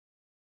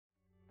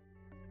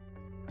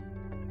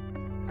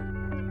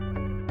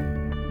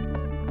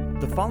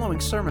The following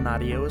sermon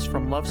audio is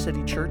from Love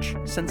City Church,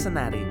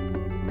 Cincinnati.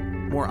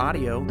 More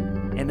audio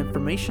and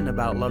information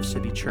about Love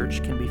City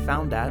Church can be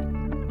found at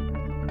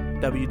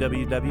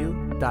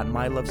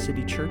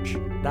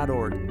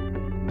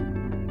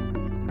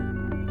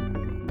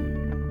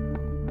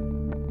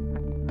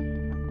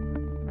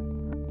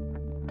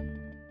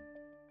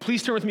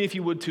Please turn with me, if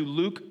you would, to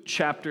Luke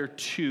chapter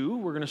 2.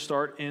 We're going to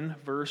start in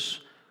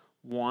verse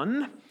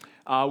 1.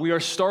 We are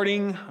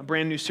starting a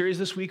brand new series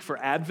this week for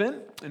Advent,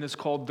 and it's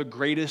called The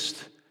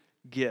Greatest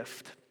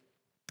Gift.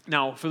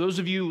 Now, for those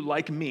of you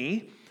like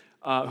me,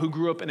 who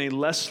grew up in a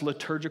less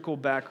liturgical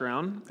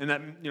background, and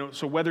that,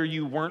 so whether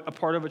you weren't a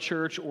part of a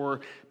church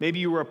or maybe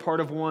you were a part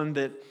of one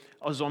that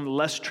was on the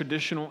less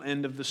traditional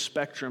end of the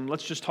spectrum,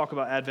 let's just talk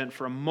about Advent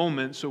for a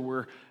moment so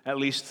we're at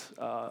least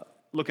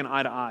looking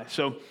eye to eye.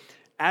 So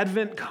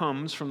Advent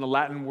comes from the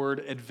Latin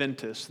word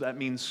adventus. That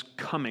means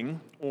coming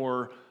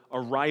or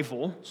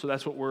arrival. So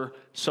that's what we're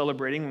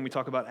celebrating when we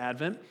talk about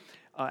Advent.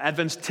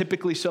 Advent's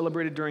typically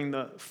celebrated during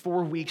the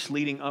 4 weeks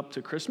leading up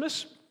to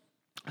Christmas.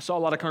 I saw a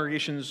lot of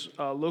congregations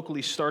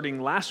locally starting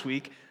last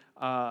week.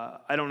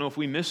 I don't know if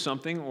we missed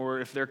something or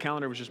if their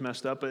calendar was just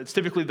messed up, but it's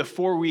typically the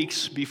 4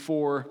 weeks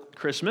before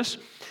Christmas.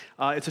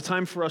 It's a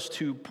time for us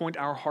to point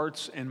our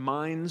hearts and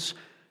minds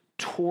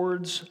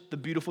towards the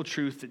beautiful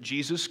truth that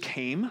Jesus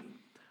came,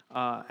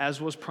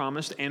 as was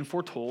promised and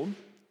foretold.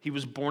 He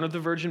was born of the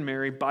Virgin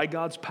Mary by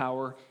God's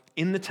power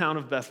in the town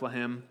of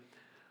Bethlehem.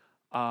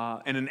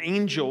 And an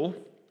angel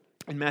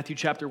in Matthew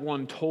chapter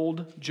 1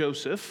 told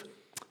Joseph,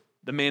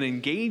 the man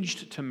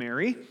engaged to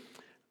Mary,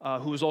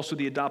 who was also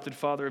the adopted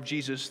father of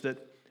Jesus, that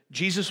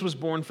Jesus was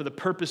born for the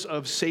purpose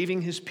of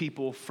saving his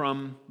people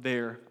from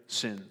their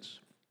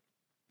sins.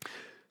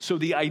 So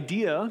the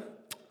idea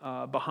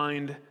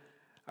behind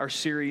our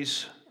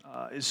series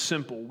is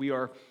simple. We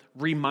are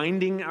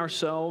reminding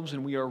ourselves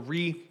and we are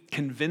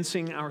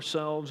reconvincing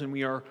ourselves and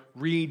we are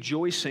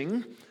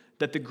rejoicing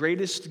that the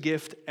greatest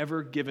gift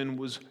ever given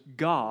was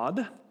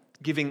God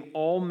giving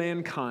all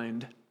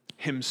mankind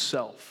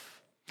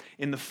himself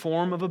in the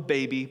form of a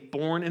baby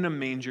born in a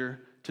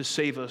manger to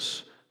save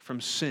us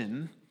from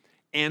sin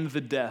and the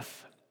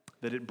death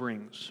that it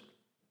brings.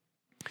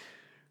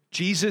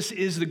 Jesus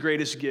is the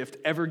greatest gift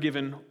ever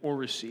given or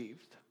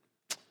received.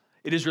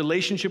 It is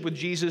relationship with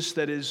Jesus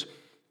that is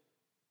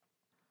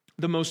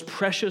the most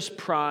precious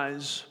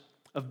prize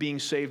of being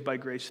saved by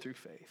grace through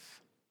faith.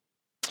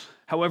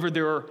 However,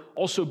 there are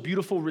also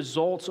beautiful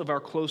results of our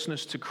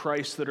closeness to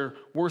Christ that are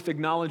worth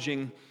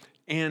acknowledging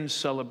and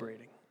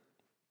celebrating.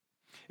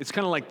 It's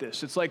kind of like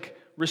this. It's like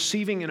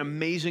receiving an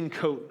amazing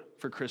coat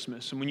for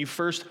Christmas. And when you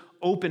first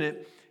open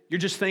it, you're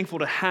just thankful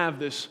to have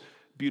this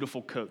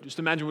beautiful coat. Just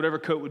imagine whatever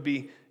coat would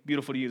be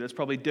beautiful to you. That's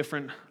probably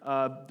different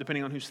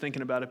depending on who's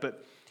thinking about it.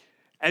 But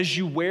as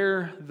you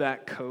wear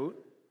that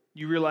coat,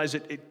 you realize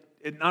it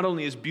not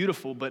only is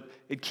beautiful, but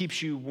it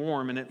keeps you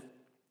warm and it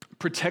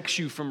protects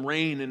you from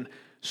rain and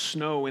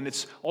snow, and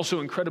it's also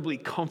incredibly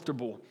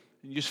comfortable.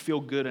 You just feel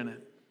good in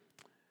it.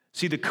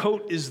 See, the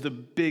coat is the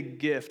big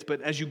gift,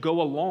 but as you go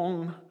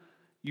along,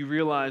 you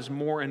realize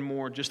more and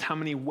more just how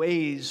many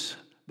ways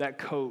that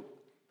coat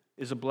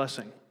is a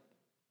blessing.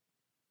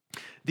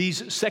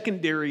 These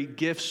secondary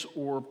gifts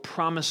or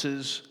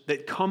promises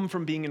that come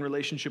from being in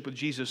relationship with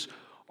Jesus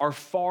are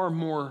far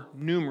more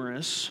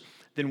numerous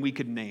than we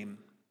could name.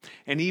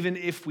 And even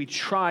if we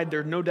tried, there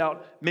are no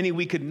doubt many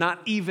we could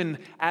not even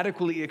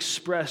adequately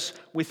express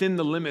within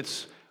the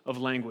limits of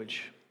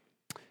language.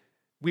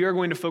 We are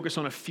going to focus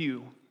on a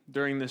few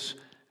during this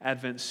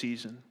Advent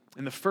season.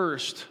 And the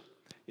first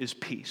is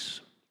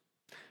peace.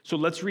 So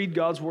let's read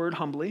God's word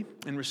humbly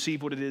and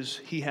receive what it is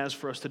he has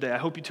for us today. I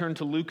hope you turn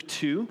to Luke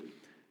 2,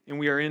 and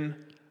we are in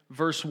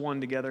verse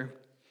 1 together.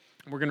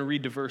 We're going to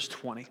read to verse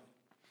 20.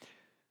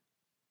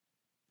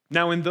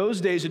 Now in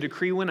those days a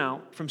decree went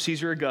out from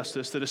Caesar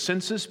Augustus that a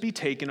census be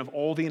taken of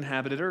all the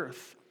inhabited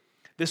earth.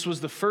 This was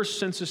the first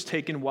census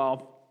taken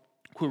while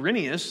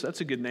Quirinius,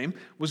 that's a good name,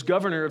 was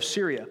governor of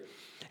Syria.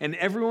 And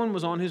everyone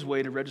was on his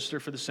way to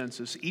register for the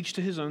census, each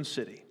to his own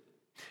city.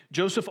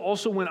 Joseph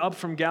also went up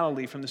from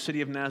Galilee, from the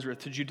city of Nazareth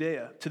to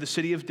Judea, to the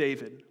city of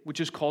David, which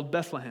is called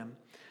Bethlehem,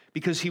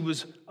 because he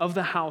was of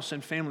the house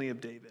and family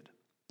of David,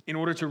 in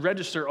order to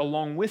register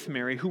along with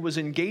Mary, who was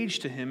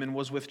engaged to him and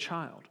was with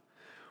child.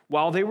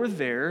 While they were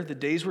there, the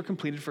days were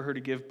completed for her to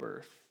give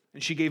birth.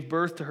 And she gave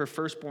birth to her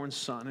firstborn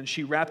son, and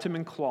she wrapped him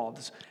in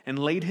cloths and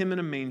laid him in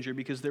a manger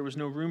because there was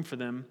no room for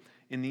them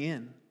in the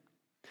inn.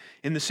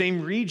 In the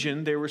same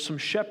region, there were some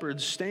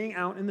shepherds staying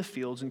out in the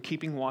fields and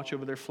keeping watch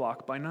over their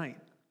flock by night.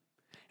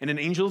 And an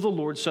angel of the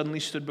Lord suddenly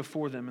stood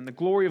before them, and the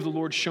glory of the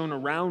Lord shone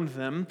around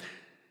them,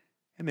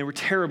 and they were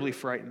terribly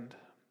frightened.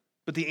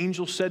 But the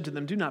angel said to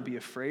them, "Do not be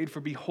afraid,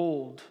 for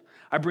behold,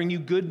 I bring you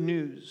good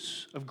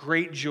news of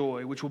great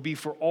joy, which will be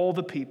for all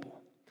the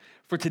people.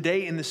 For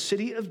today in the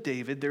city of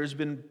David there has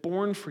been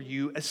born for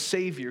you a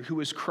Savior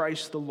who is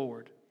Christ the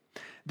Lord.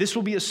 This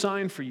will be a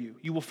sign for you.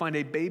 You will find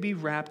a baby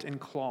wrapped in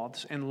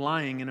cloths and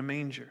lying in a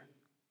manger."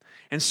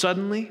 And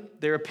suddenly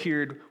there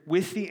appeared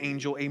with the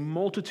angel a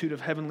multitude of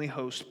heavenly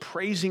hosts,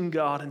 praising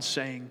God and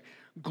saying,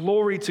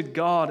 Glory to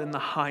God in the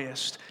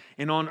highest,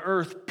 and on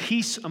earth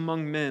peace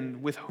among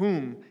men with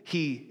whom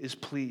he is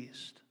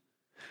pleased.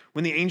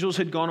 When the angels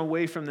had gone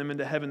away from them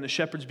into heaven, the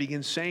shepherds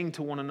began saying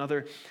to one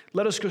another,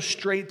 "Let us go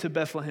straight to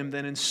Bethlehem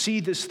then and see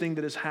this thing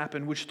that has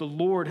happened, which the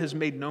Lord has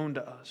made known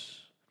to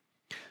us."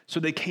 So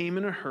they came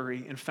in a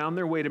hurry and found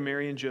their way to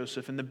Mary and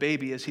Joseph and the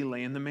baby as he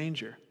lay in the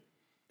manger.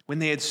 When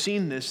they had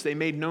seen this, they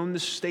made known the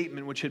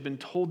statement which had been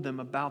told them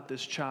about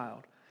this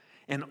child.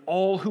 And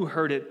all who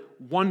heard it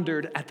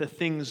wondered at the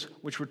things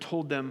which were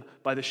told them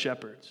by the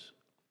shepherds.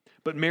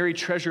 But Mary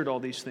treasured all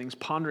these things,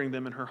 pondering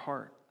them in her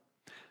heart.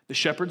 The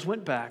shepherds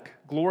went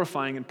back,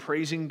 glorifying and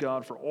praising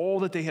God for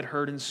all that they had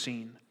heard and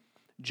seen,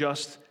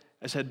 just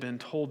as had been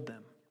told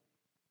them.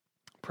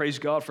 Praise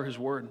God for his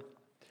word.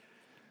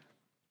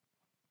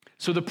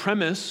 So the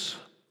premise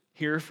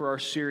here for our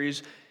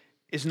series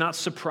is not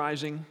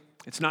surprising.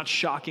 It's not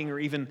shocking or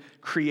even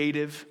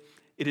creative.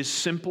 It is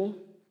simple.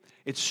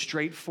 It's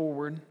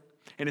straightforward.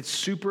 And it's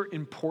super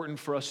important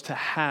for us to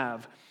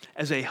have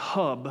as a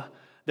hub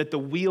that the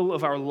wheel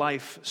of our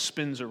life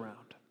spins around.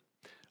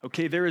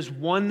 Okay, there is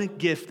one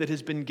gift that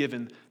has been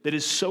given that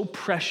is so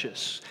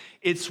precious,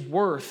 its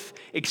worth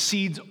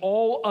exceeds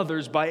all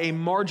others by a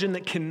margin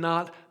that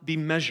cannot be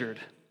measured.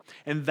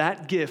 And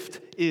that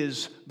gift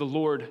is the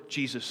Lord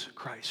Jesus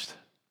Christ.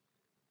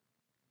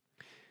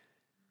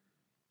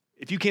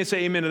 If you can't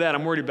say amen to that,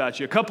 I'm worried about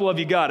you. A couple of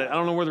you got it. I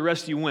don't know where the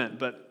rest of you went,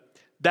 but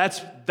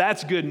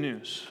that's good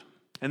news.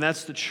 And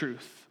that's the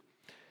truth.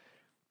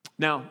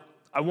 Now,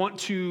 I want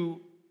to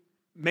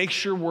make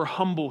sure we're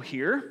humble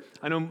here.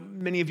 I know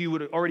many of you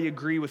would already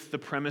agree with the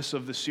premise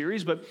of the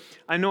series, but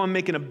I know I'm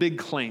making a big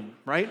claim,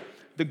 right?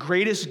 The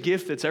greatest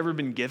gift that's ever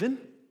been given,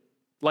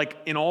 like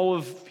in all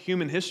of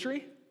human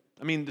history.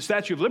 I mean, the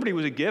Statue of Liberty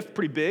was a gift,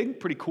 pretty big,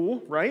 pretty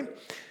cool, right?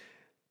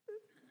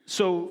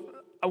 So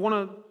I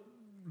want to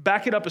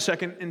back it up a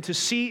second and to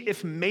see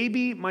if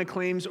maybe my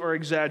claims are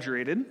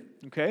exaggerated,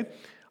 okay?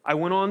 I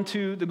went on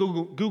to the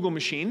Google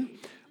machine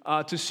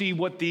to see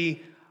what the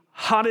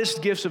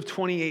hottest gifts of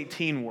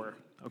 2018 were,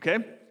 okay?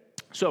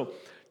 So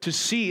to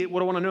see it,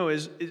 what I want to know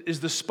is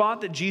the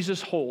spot that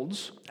Jesus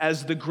holds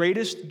as the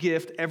greatest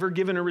gift ever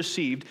given or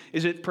received,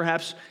 is it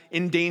perhaps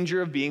in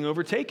danger of being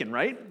overtaken,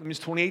 right? I mean, it's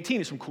 2018,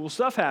 there's some cool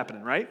stuff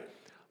happening, right?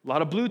 A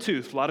lot of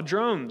Bluetooth, a lot of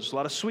drones, a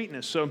lot of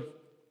sweetness. So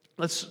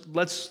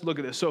let's look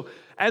at this. So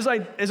as I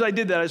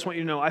did that, I just want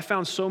you to know, I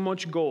found so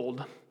much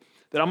gold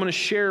that I'm going to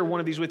share one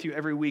of these with you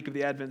every week of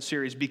the Advent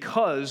series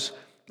because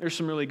there's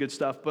some really good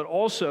stuff. But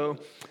also,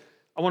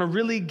 I want to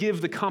really give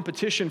the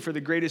competition for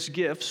the greatest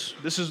gifts.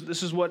 This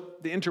is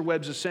what the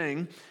interwebs is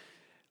saying.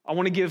 I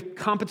want to give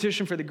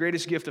competition for the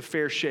greatest gift a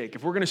fair shake.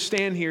 If we're going to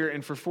stand here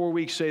and for 4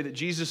 weeks say that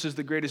Jesus is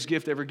the greatest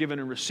gift ever given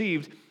and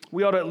received,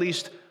 we ought to at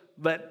least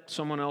let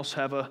someone else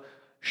have a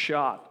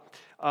shot.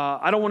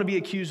 I don't want to be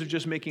accused of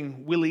just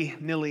making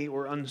willy-nilly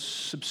or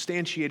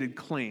unsubstantiated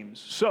claims.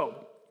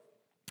 So,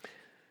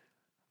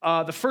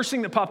 the first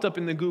thing that popped up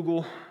in the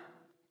Google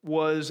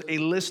was a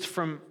list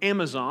from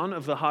Amazon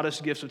of the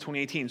hottest gifts of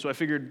 2018. So I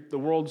figured the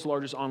world's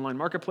largest online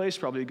marketplace,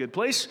 probably a good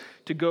place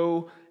to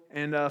go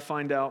and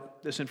find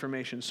out this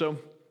information. So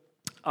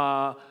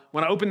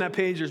when I opened that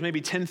page, there's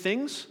maybe 10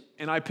 things,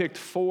 and I picked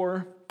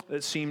 4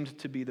 that seemed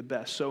to be the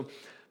best. So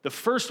the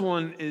first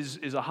one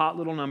is a hot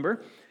little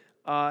number.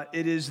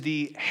 It is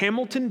the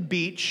Hamilton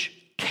Beach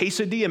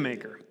Quesadilla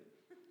Maker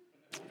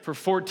for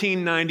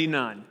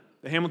 $14.99.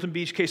 The Hamilton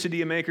Beach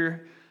Quesadilla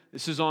Maker.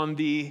 This is on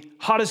the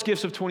hottest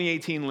gifts of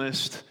 2018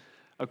 list,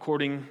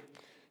 according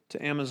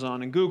to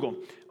Amazon and Google.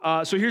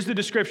 So here's the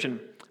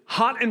description.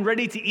 Hot and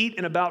ready to eat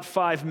in about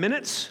 5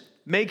 minutes,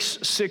 makes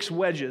 6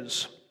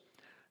 wedges.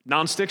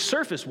 Non-stick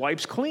surface,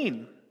 wipes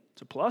clean.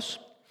 It's a plus.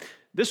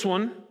 This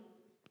one,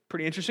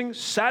 pretty interesting.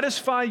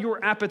 Satisfy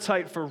your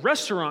appetite for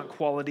restaurant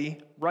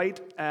quality right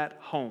at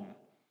home.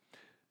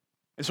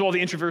 And so all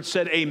the introverts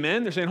said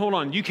amen. They're saying, hold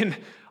on,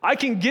 I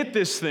can get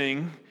this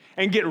thing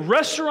and get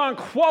restaurant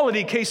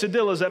quality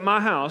quesadillas at my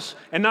house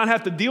and not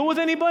have to deal with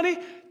anybody?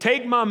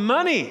 Take my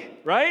money,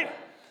 right?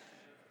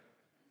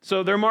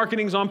 So their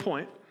marketing's on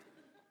point.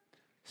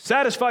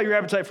 Satisfy your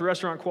appetite for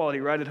restaurant quality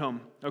right at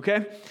home,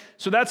 okay?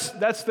 So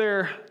that's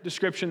their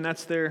description.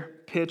 That's their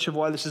pitch of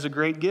why this is a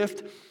great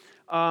gift.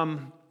 I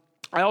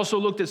also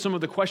looked at some of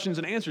the questions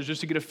and answers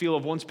just to get a feel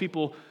of once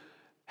people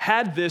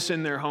had this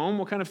in their home,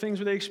 what kind of things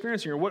were they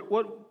experiencing? Or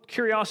what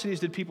curiosities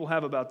did people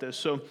have about this?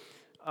 So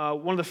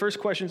one of the first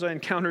questions I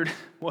encountered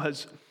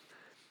was,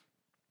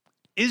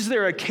 is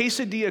there a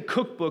quesadilla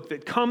cookbook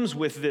that comes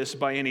with this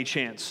by any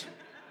chance?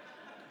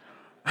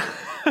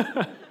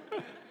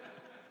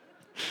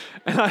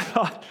 And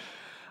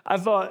I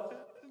thought,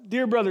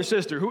 dear brother,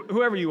 sister,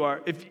 whoever you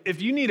are,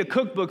 if you need a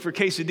cookbook for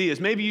quesadillas,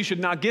 maybe you should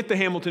not get the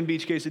Hamilton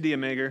Beach Quesadilla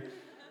Maker.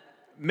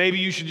 Maybe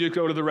you should just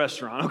go to the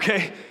restaurant,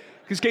 okay?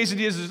 Because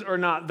quesadillas are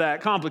not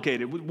that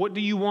complicated. What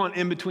do you want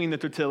in between the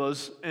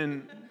tortillas?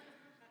 And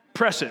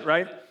press it,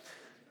 right?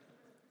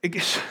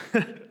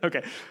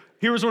 Okay,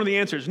 here was one of the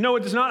answers. No,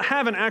 it does not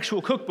have an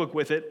actual cookbook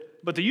with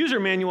it, but the user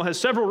manual has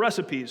several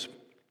recipes.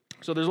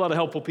 So there's a lot of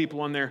helpful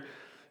people on there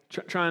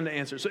trying to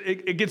answer. So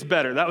it gets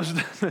better. That was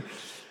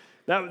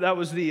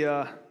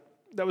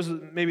that was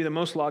maybe the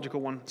most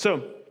logical one.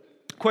 So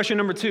question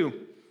number 2.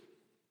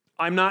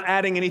 I'm not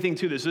adding anything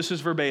to this. This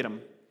is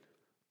verbatim.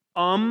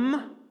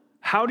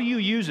 How do you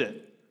use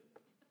it?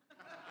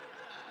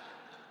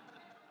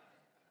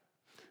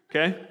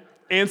 Okay.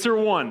 Answer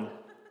 1.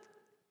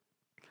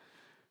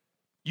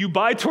 You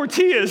buy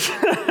tortillas.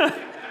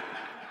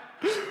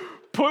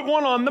 Put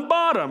one on the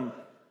bottom.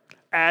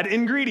 Add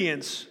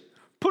ingredients.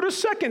 Put a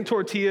second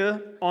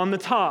tortilla on the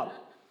top.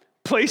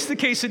 Place the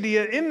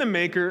quesadilla in the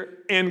maker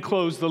and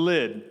close the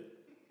lid.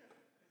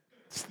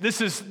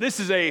 This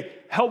is a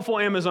helpful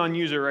Amazon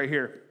user right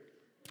here.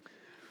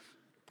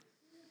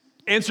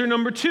 Answer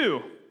number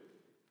 2.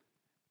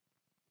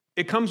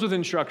 It comes with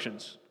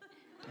instructions.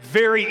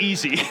 Very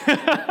easy.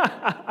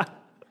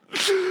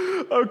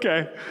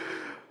 Okay.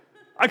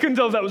 I couldn't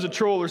tell if that was a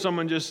troll or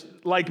someone just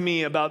like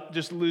me about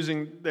just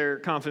losing their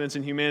confidence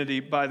in humanity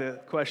by the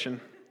question.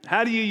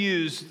 How do you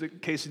use the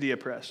quesadilla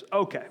press?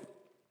 Okay.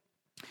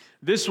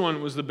 This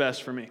one was the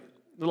best for me.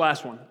 The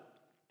last one.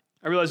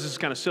 I realize this is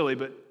kind of silly,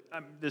 but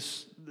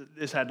this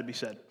had to be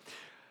said.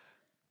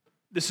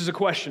 This is a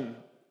question,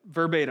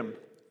 verbatim.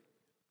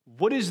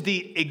 What is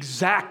the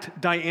exact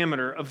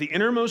diameter of the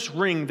innermost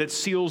ring that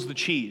seals the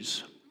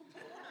cheese?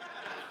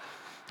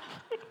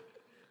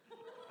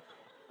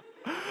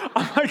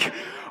 I'm like,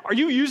 are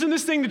you using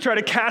this thing to try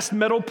to cast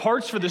metal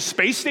parts for the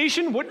space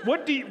station?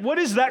 What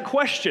is that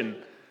question?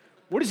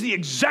 What is the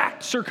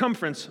exact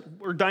circumference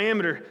or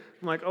diameter?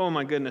 I'm like, oh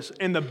my goodness.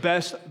 And the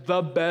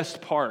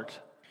best part.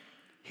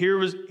 Here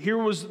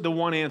was the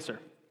one answer.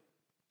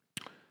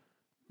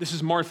 This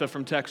is Martha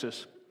from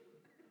Texas.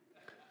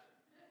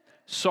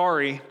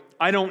 Sorry,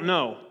 I don't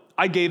know.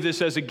 I gave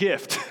this as a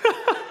gift.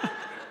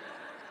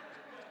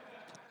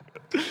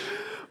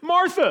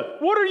 Martha,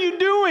 what are you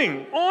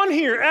doing on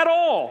here at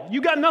all?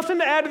 You got nothing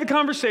to add to the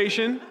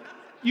conversation.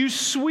 You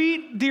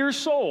sweet, dear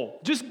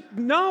soul. Just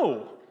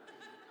no.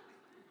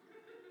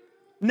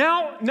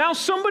 Now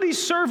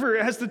somebody's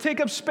server has to take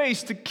up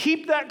space to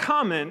keep that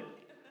comment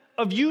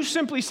of you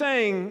simply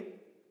saying,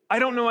 I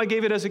don't know, I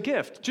gave it as a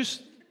gift.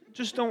 Just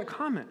don't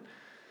comment.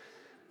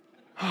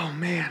 Oh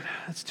man,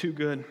 that's too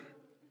good.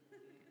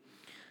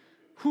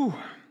 Whew.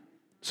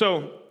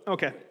 So,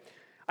 okay.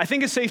 I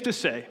think it's safe to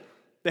say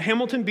the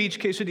Hamilton Beach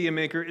quesadilla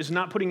maker is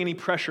not putting any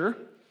pressure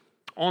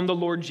on the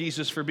Lord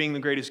Jesus for being the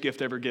greatest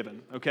gift ever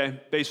given,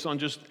 okay? Based on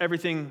just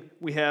everything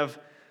we have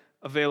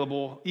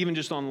available, even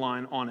just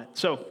online on it.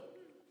 So,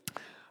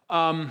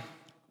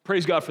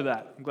 praise God for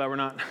that. I'm glad we're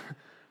not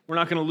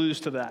going to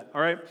lose to that,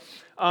 all right?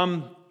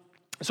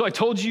 So I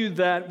told you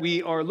that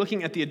we are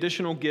looking at the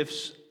additional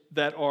gifts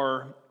that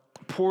are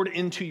poured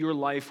into your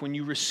life when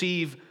you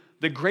receive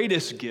the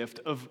greatest gift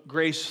of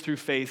grace through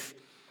faith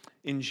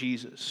in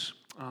Jesus.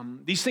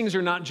 These things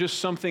are not just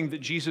something that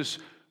Jesus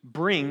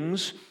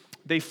brings,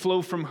 they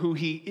flow from who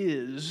he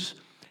is.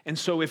 And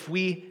so if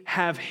we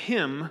have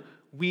him,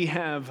 we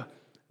have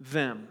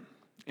them.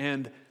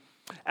 And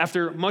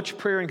after much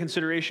prayer and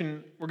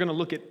consideration, we're going to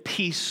look at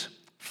peace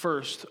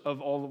first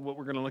of all of what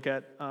we're going to look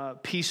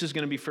at. Peace is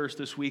going to be first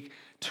this week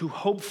to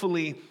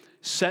hopefully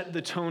set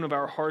the tone of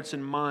our hearts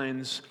and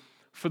minds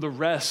for the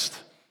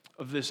rest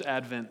of this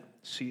Advent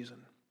season.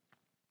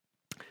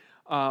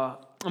 I'm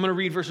going to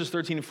read verses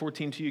 13 and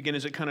 14 to you again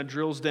as it kind of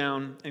drills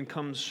down and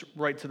comes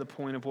right to the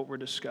point of what we're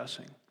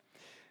discussing.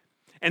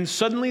 And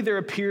suddenly there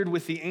appeared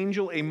with the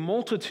angel a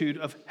multitude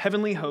of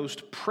heavenly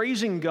hosts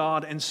praising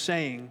God and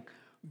saying,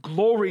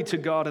 Glory to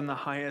God in the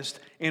highest,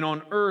 and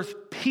on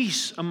earth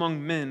peace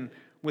among men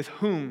with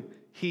whom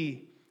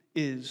he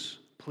is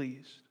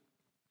pleased.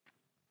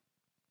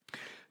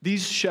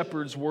 These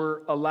shepherds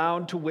were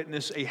allowed to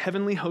witness a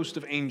heavenly host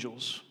of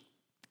angels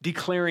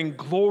declaring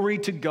glory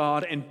to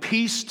God and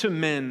peace to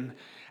men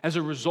as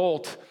a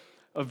result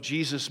of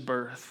Jesus'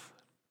 birth.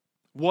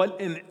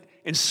 What an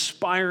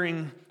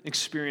inspiring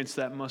experience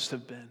that must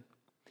have been.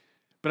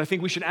 But I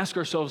think we should ask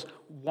ourselves,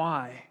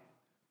 why?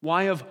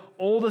 Why, of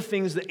all the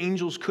things the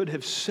angels could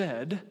have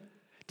said,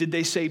 did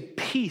they say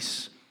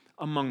peace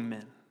among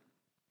men?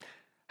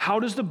 How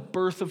does the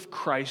birth of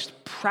Christ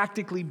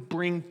practically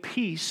bring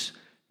peace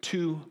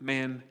to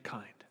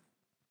mankind?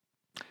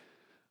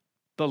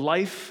 The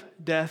life,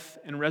 death,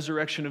 and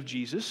resurrection of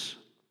Jesus,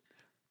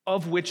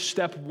 of which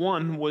step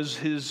 1 was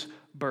his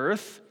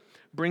birth,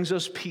 brings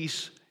us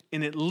peace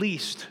in at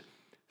least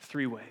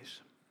 3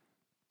 ways.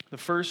 The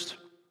first,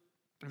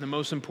 and the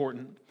most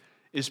important,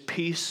 is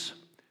peace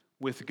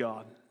with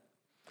God.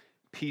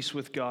 Peace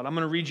with God. I'm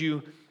going to read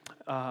you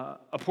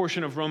a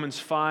portion of Romans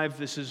 5.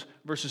 This is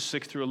verses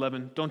 6 through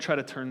 11. Don't try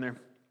to turn there.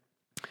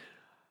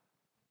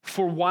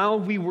 For while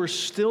we were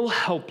still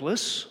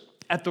helpless,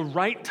 at the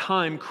right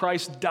time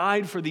Christ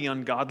died for the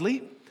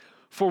ungodly.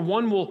 For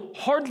one will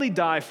hardly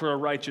die for a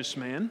righteous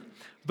man,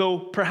 though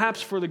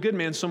perhaps for the good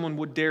man someone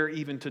would dare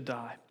even to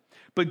die.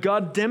 But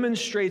God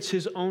demonstrates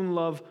his own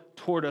love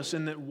toward us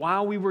in that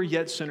while we were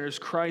yet sinners,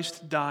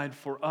 Christ died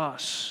for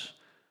us.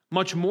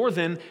 Much more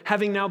then,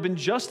 having now been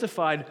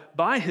justified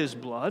by his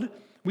blood,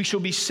 we shall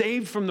be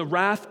saved from the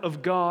wrath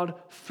of God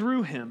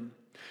through him.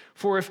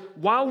 For if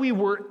while we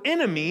were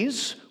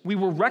enemies, we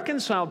were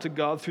reconciled to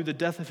God through the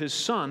death of his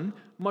Son,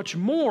 much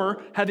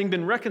more, having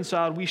been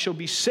reconciled, we shall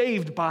be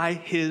saved by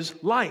his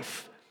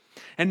life.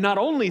 And not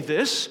only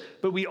this,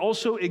 but we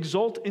also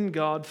exult in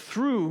God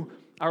through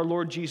our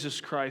Lord Jesus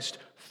Christ,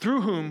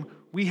 through whom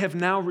we have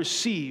now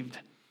received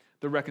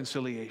the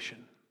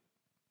reconciliation.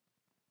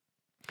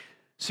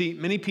 See,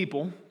 many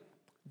people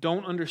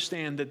don't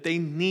understand that they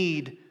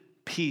need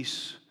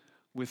peace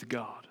with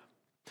God.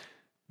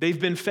 They've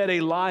been fed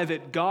a lie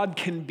that God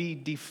can be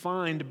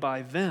defined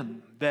by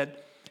them,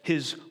 that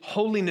his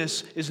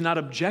holiness is not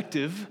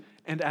objective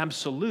and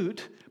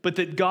absolute, but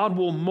that God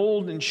will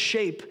mold and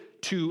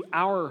shape to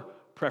our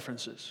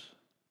preferences.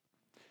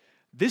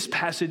 This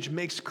passage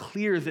makes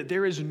clear that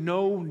there is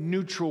no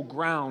neutral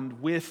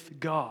ground with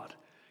God.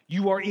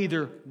 You are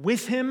either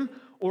with him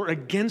or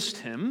against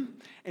him,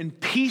 and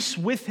peace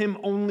with him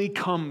only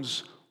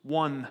comes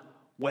one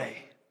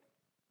way.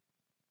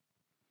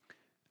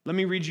 Let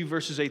me read you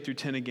verses 8 through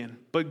 10 again.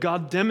 But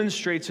God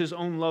demonstrates his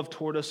own love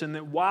toward us in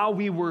that while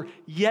we were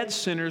yet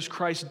sinners,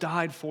 Christ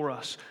died for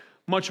us.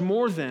 Much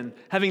more then,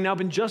 having now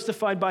been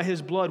justified by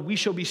his blood, we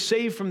shall be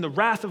saved from the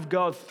wrath of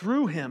God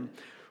through him.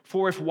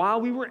 For if while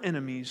we were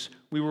enemies,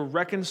 we were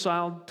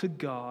reconciled to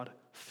God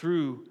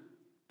through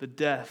the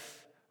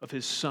death of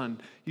his Son.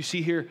 You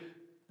see here,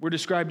 we're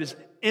described as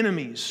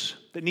enemies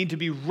that need to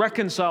be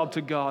reconciled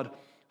to God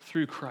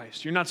through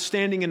Christ. You're not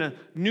standing in a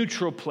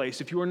neutral place.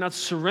 If you are not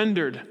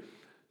surrendered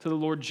to the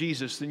Lord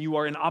Jesus, then you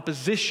are in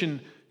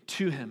opposition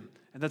to him.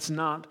 And that's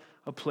not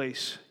a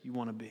place you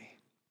want to be.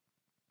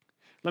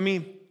 Let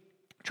me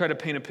try to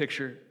paint a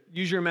picture.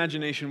 Use your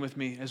imagination with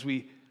me as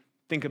we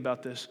think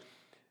about this.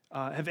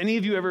 Have any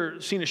of you ever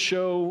seen a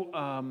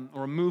show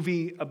or a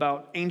movie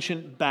about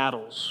ancient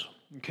battles?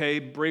 Okay,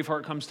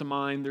 Braveheart comes to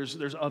mind.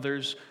 There's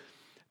others.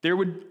 There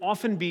would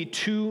often be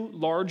two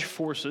large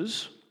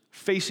forces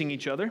facing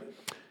each other.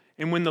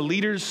 And when the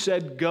leaders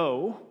said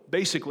go,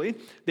 basically,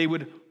 they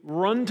would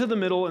run to the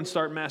middle and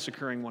start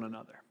massacring one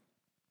another.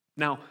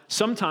 Now,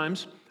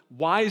 sometimes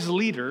wise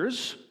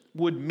leaders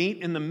would meet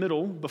in the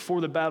middle before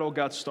the battle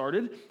got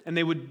started, and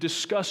they would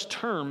discuss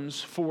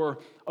terms for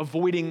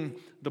avoiding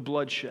the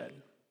bloodshed.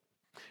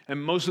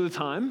 And most of the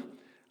time,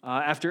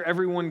 after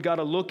everyone got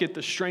a look at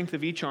the strength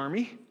of each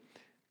army,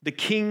 the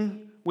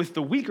king with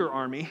the weaker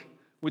army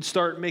would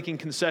start making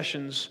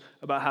concessions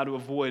about how to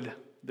avoid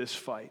this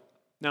fight.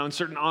 Now, in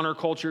certain honor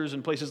cultures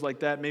and places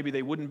like that, maybe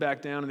they wouldn't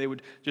back down and they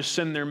would just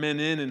send their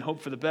men in and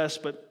hope for the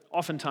best. But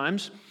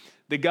oftentimes,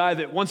 the guy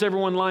that once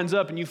everyone lines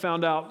up and you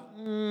found out,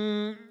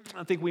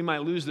 I think we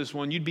might lose this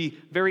one, you'd be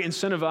very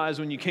incentivized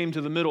when you came to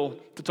the middle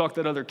to talk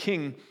that other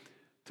king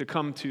to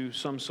come to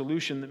some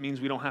solution that means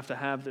we don't have to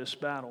have this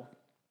battle.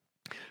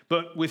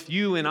 But with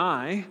you and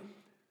I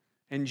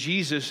and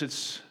Jesus,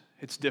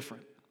 it's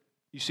different.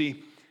 You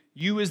see,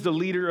 you as the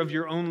leader of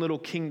your own little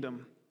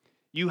kingdom,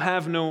 you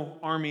have no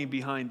army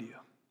behind you.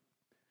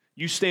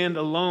 You stand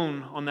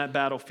alone on that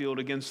battlefield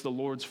against the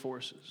Lord's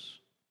forces,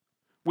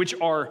 which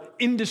are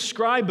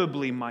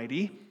indescribably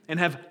mighty and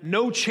have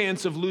no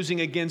chance of losing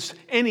against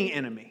any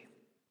enemy.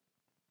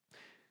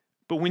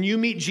 But when you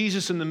meet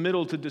Jesus in the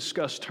middle to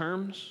discuss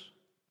terms,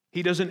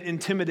 he doesn't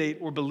intimidate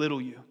or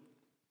belittle you.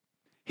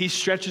 He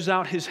stretches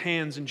out his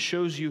hands and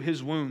shows you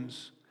his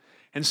wounds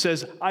and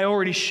says, I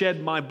already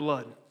shed my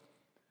blood.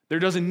 There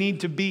doesn't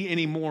need to be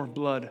any more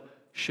blood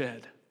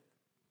shed.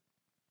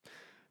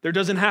 There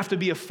doesn't have to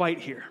be a fight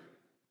here.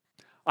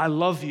 I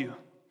love you,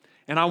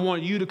 and I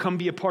want you to come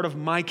be a part of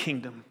my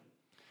kingdom,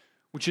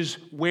 which is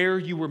where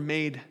you were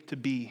made to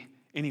be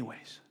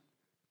anyways.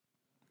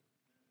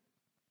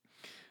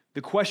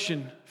 The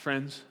question,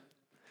 friends,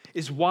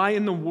 is why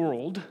in the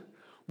world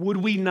would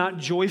we not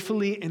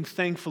joyfully and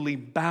thankfully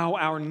bow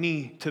our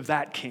knee to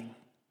that king?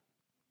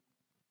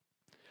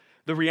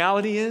 The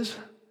reality is,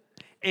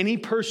 any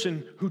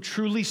person who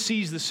truly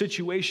sees the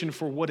situation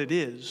for what it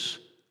is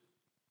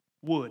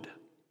would.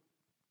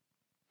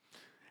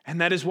 And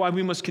that is why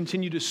we must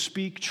continue to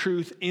speak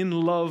truth in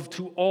love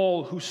to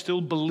all who still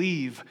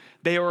believe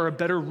they are a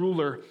better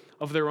ruler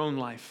of their own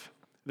life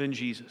than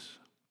Jesus.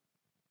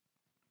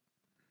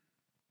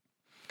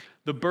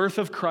 The birth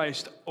of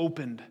Christ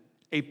opened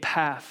a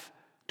path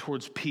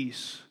towards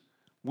peace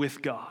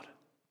with God.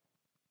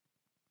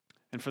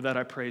 And for that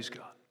I praise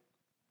God.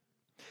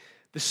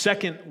 The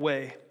second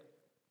way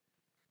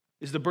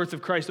is the birth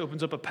of Christ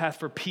opens up a path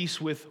for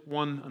peace with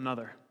one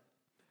another.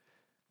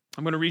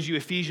 I'm going to read you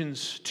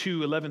Ephesians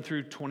 2:11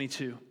 through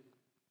 22.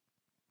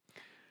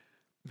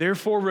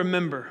 Therefore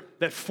remember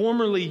that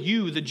formerly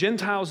you, the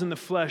Gentiles in the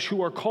flesh,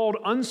 who are called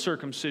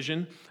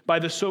uncircumcision by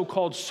the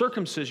so-called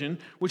circumcision,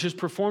 which is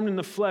performed in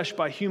the flesh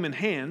by human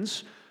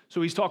hands.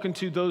 So he's talking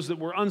to those that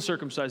were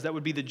uncircumcised. That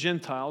would be the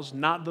Gentiles,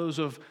 not those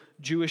of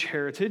Jewish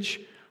heritage.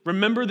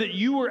 Remember that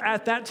you were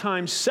at that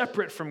time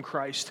separate from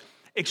Christ,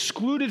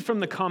 excluded from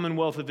the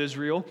commonwealth of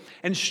Israel,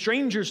 and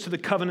strangers to the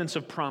covenants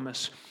of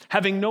promise,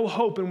 having no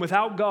hope and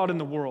without God in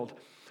the world.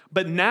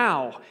 But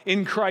now,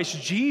 in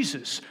Christ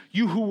Jesus,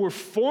 you who were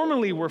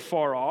formerly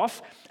far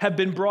off have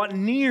been brought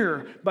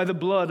near by the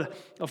blood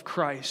of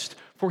Christ.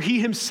 For he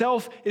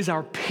himself is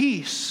our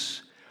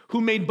peace,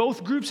 who made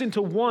both groups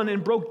into one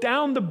and broke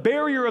down the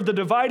barrier of the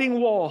dividing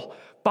wall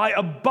by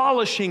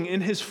abolishing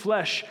in his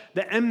flesh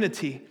the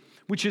enmity,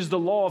 which is the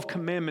law of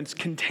commandments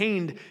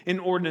contained in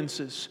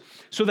ordinances,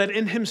 so that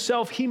in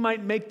himself he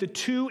might make the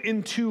two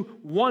into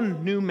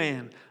one new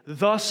man,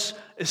 thus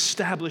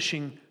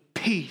establishing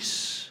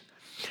peace,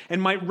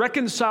 and might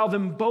reconcile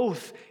them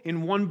both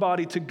in one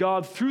body to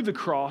God through the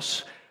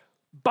cross,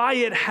 by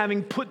it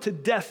having put to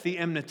death the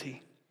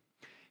enmity.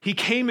 He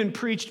came and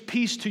preached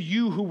peace to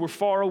you who were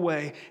far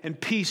away, and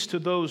peace to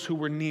those who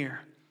were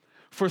near.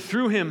 For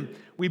through him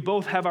we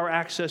both have our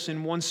access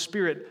in one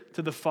Spirit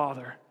to the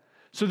Father.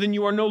 So then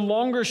you are no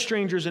longer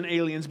strangers and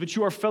aliens, but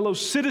you are fellow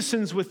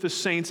citizens with the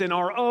saints and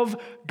are of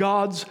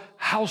God's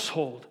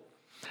household,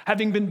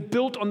 having been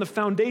built on the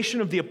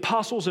foundation of the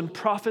apostles and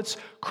prophets,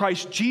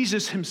 Christ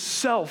Jesus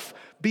himself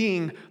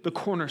being the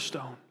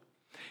cornerstone,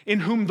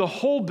 in whom the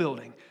whole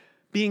building,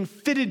 being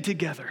fitted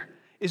together,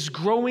 is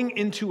growing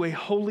into a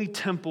holy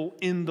temple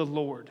in the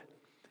Lord,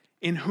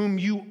 in whom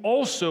you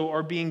also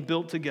are being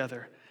built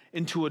together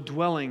into a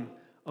dwelling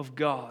of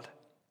God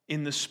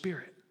in the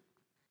Spirit.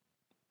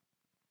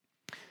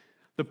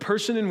 The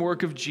person and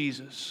work of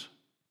Jesus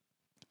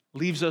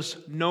leaves us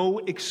no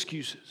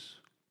excuses,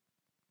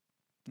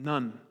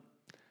 none,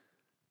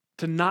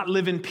 to not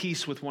live in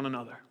peace with one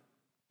another.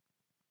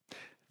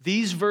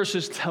 These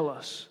verses tell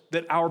us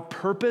that our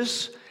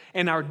purpose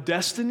and our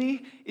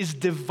destiny is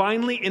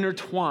divinely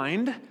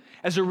intertwined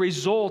as a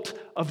result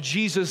of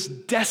Jesus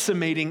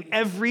decimating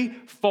every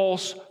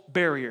false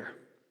barrier.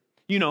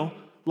 You know,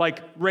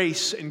 like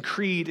race and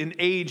creed and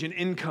age and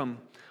income,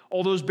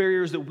 all those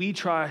barriers that we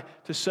try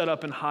to set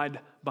up and hide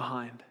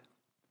behind.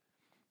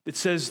 It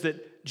says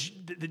that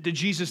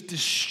Jesus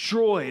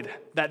destroyed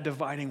that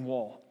dividing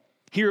wall.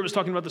 Here it was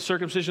talking about the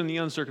circumcision and the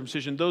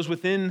uncircumcision, those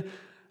within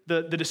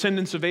the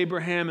descendants of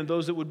Abraham and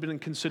those that would have been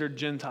considered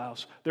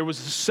Gentiles. There was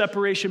a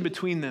separation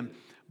between them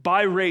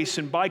by race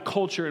and by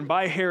culture and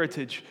by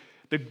heritage.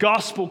 The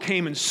gospel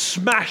came and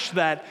smashed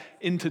that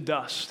into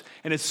dust,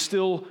 and it's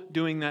still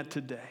doing that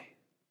today.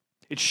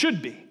 It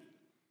should be.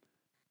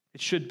 It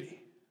should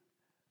be.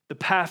 The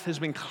path has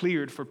been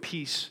cleared for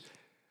peace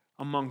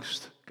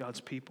amongst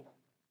God's people.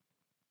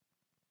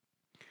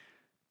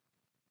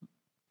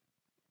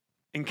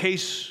 In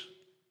case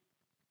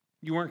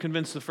you weren't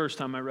convinced the first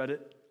time I read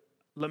it,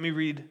 let me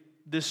read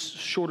this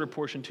shorter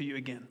portion to you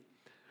again.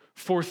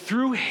 For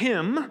through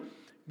him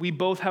we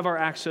both have our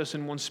access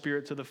in one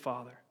Spirit to the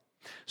Father.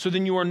 So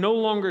then you are no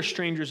longer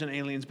strangers and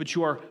aliens, but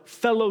you are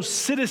fellow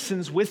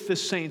citizens with the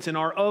saints and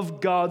are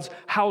of God's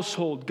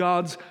household,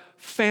 God's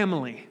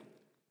family,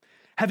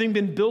 having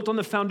been built on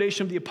the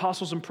foundation of the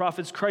apostles and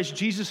prophets, Christ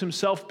Jesus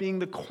himself being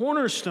the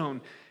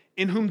cornerstone,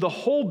 in whom the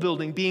whole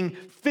building, being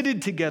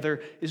fitted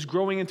together, is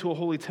growing into a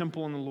holy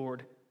temple in the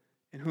Lord,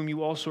 in whom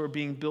you also are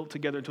being built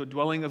together into a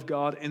dwelling of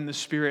God in the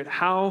Spirit.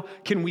 How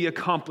can we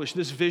accomplish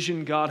this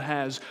vision God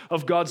has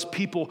of God's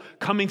people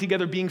coming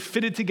together, being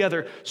fitted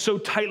together so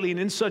tightly and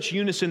in such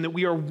unison that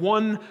we are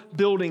one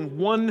building,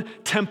 one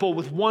temple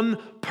with one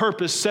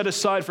purpose set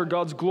aside for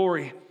God's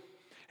glory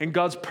and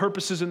God's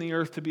purposes in the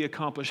earth to be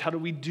accomplished? How do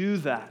we do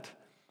that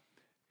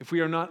if we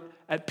are not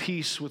at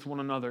peace with one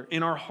another,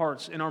 in our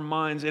hearts, in our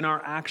minds, in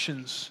our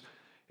actions?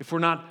 If we're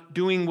not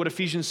doing what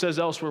Ephesians says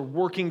elsewhere,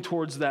 working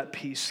towards that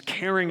peace,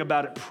 caring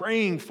about it,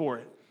 praying for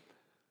it,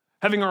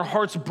 having our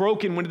hearts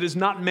broken when it is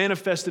not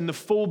manifest in the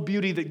full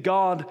beauty that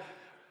God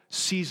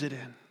sees it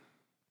in.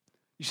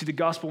 You see, the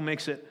gospel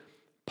makes it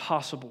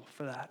possible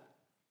for that.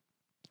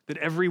 That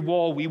every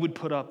wall we would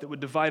put up that would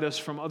divide us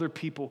from other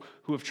people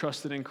who have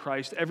trusted in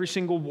Christ, every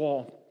single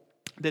wall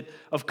that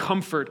of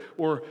comfort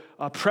or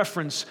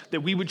preference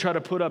that we would try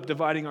to put up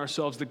dividing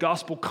ourselves, the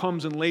gospel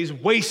comes and lays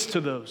waste to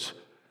those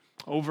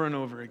over and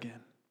over again.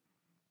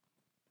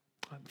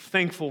 I'm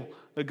thankful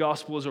the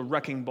gospel is a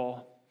wrecking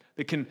ball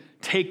that can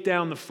take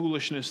down the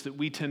foolishness that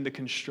we tend to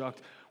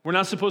construct. We're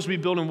not supposed to be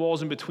building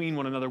walls in between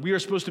one another. We are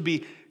supposed to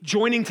be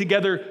joining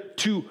together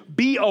to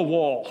be a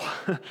wall,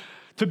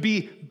 to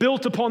be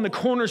built upon the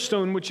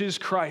cornerstone, which is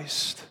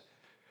Christ,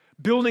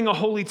 building a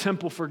holy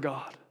temple for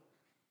God.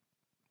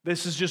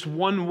 This is just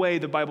one way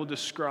the Bible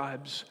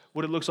describes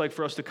what it looks like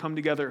for us to come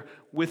together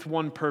with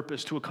one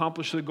purpose to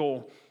accomplish the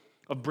goal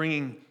of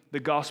bringing the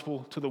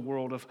gospel to the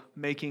world, of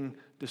making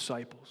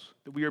disciples,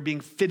 that we are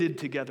being fitted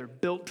together,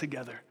 built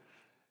together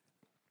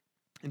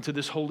into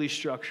this holy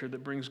structure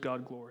that brings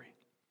God glory.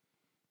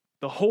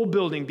 The whole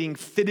building being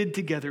fitted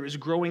together is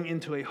growing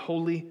into a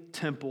holy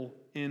temple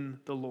in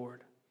the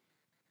Lord.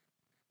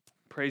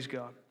 Praise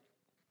God.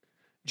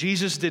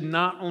 Jesus did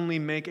not only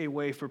make a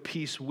way for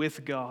peace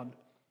with God,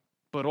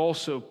 but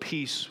also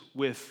peace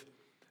with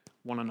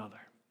one another.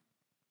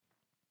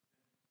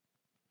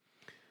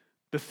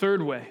 The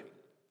third way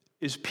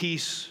is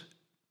peace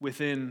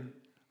within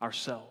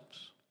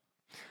ourselves.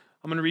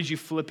 I'm going to read you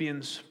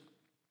Philippians.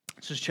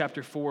 This is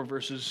chapter 4,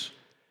 verses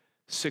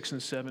 6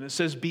 and 7. It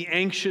says, "Be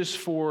anxious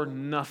for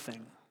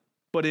nothing,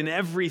 but in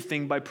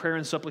everything by prayer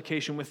and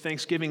supplication with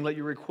thanksgiving let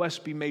your requests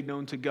be made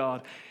known to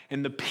God.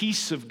 And the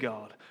peace of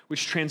God,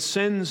 which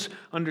transcends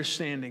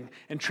understanding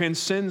and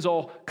transcends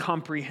all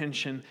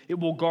comprehension, it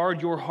will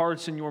guard your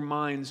hearts and your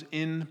minds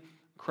in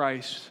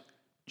Christ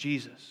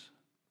Jesus."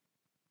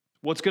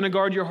 What's going to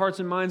guard your hearts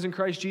and minds in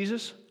Christ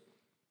Jesus?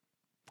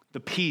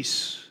 The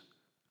peace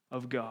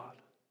of God.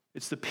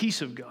 It's the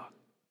peace of God.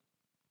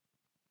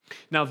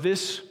 Now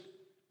this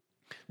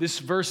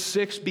verse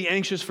 6, "Be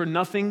anxious for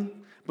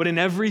nothing, but in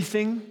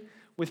everything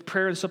with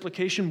prayer and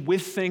supplication,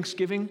 with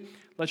thanksgiving,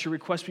 let your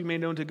requests be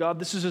made known to God."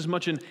 This is as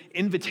much an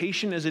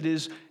invitation as it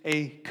is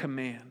a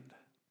command.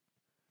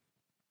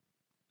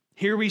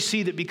 Here we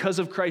see that because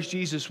of Christ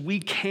Jesus, we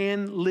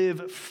can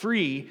live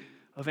free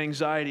of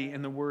anxiety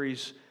and the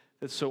worries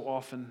that so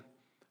often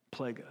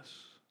plague us.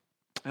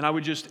 And I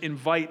would just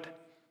invite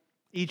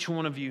each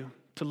one of you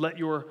to let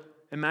your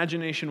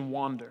imagination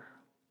wander.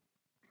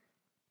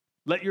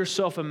 Let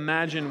yourself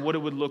imagine what it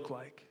would look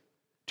like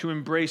to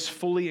embrace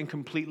fully and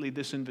completely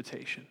this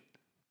invitation.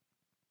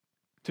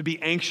 To be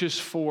anxious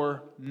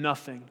for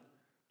nothing,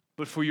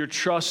 but for your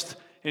trust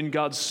in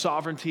God's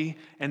sovereignty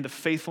and the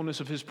faithfulness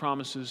of His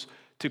promises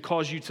to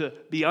cause you to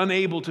be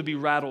unable to be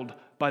rattled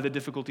by the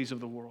difficulties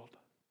of the world.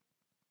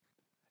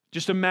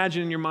 Just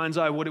imagine in your mind's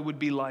eye what it would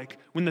be like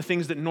when the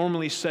things that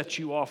normally set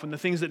you off, when the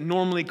things that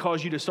normally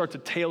cause you to start to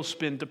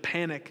tailspin, to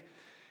panic,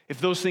 if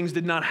those things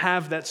did not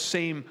have that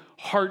same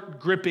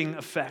heart-gripping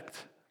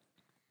effect.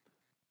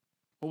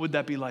 What would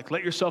that be like?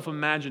 Let yourself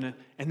imagine it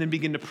and then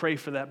begin to pray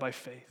for that by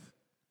faith,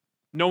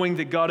 knowing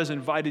that God has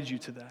invited you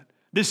to that.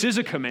 This is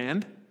a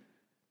command,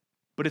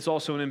 but it's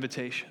also an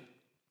invitation.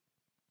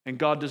 And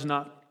God does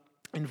not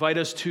invite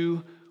us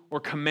to or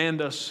command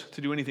us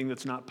to do anything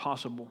that's not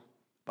possible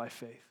by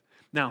faith.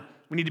 Now,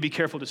 we need to be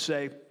careful to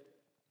say,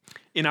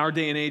 in our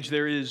day and age,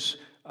 there is,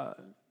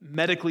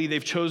 medically,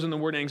 they've chosen the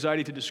word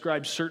anxiety to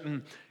describe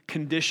certain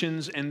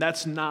conditions, and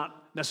that's not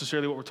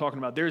necessarily what we're talking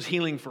about. There's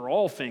healing for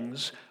all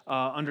things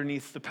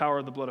underneath the power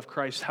of the blood of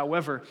Christ.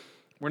 However,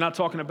 we're not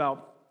talking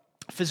about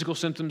physical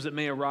symptoms that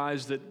may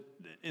arise that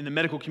in the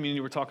medical community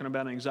we're talking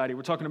about anxiety.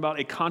 We're talking about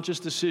a conscious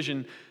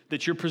decision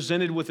that you're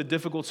presented with a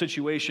difficult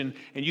situation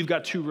and you've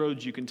got two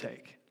roads you can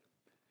take.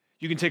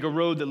 You can take a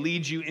road that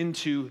leads you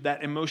into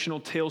that emotional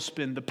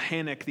tailspin, the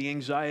panic, the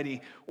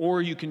anxiety, or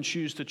you can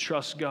choose to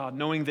trust God,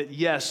 knowing that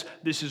yes,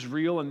 this is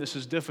real and this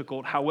is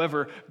difficult.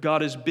 However,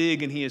 God is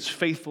big and He is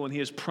faithful and He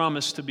has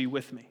promised to be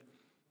with me.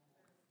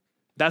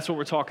 That's what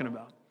we're talking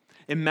about.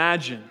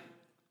 Imagine.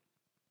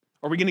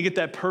 Are we going to get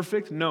that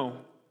perfect? No.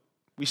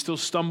 We still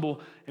stumble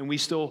and we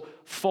still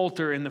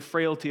falter in the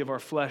frailty of our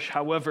flesh.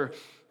 However,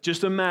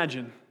 just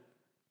imagine.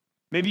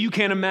 Maybe you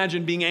can't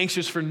imagine being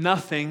anxious for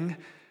nothing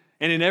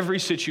and in every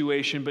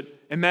situation, but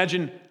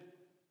imagine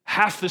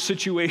half the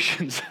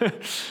situations.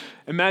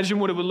 Imagine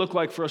what it would look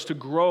like for us to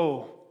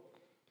grow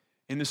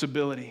in this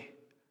ability,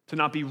 to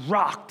not be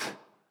rocked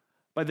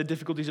by the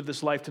difficulties of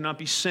this life, to not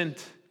be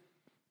sent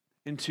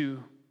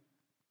into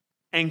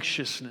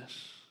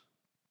anxiousness.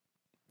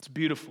 It's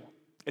beautiful.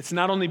 It's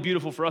not only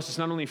beautiful for us, it's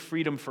not only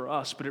freedom for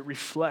us, but it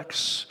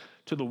reflects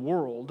to the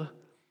world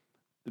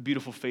the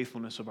beautiful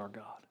faithfulness of our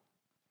God.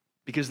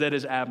 Because that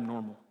is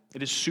abnormal.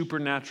 It is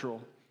supernatural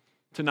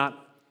to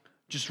not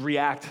just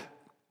react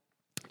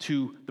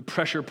to the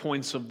pressure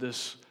points of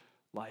this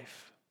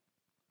life.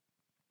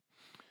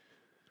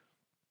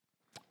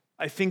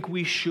 I think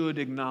we should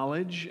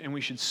acknowledge and we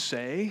should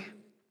say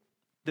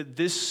that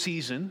this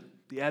season,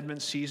 the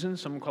Advent season,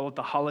 some call it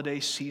the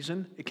holiday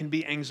season, it can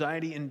be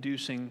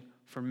anxiety-inducing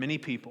for many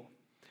people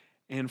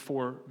and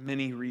for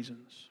many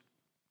reasons.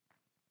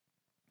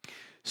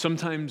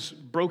 Sometimes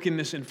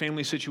brokenness in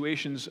family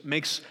situations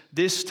makes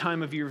this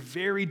time of year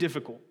very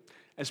difficult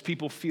as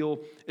people feel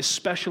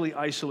especially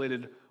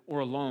isolated or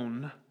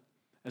alone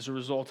as a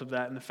result of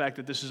that, and the fact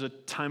that this is a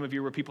time of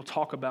year where people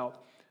talk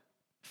about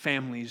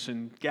families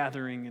and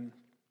gathering and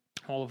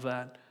all of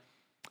that.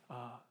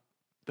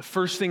 The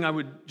first thing I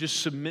would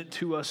just submit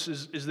to us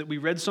is that we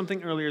read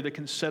something earlier that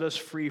can set us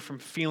free from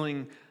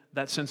feeling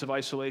that sense of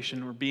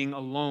isolation or being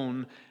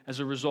alone as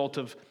a result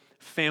of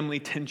family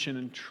tension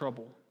and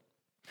trouble.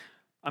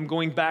 I'm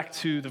going back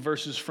to the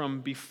verses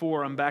from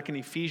before. I'm back in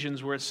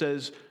Ephesians where it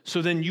says,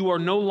 "So then you are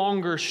no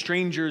longer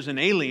strangers and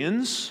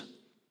aliens."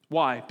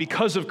 Why?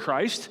 Because of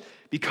Christ,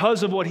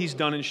 because of what He's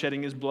done in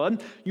shedding His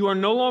blood. You are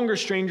no longer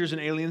strangers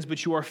and aliens,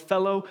 but you are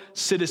fellow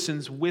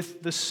citizens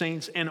with the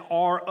saints and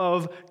are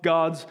of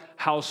God's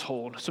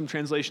household. Some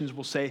translations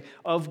will say,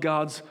 of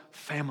God's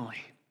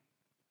family.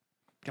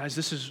 Guys,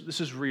 this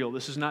is real.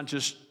 This is not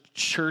just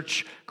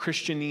church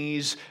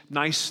Christianese,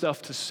 nice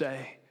stuff to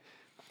say.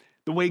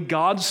 The way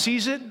God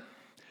sees it,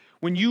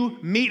 when you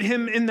meet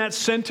Him in that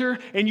center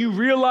and you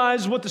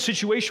realize what the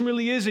situation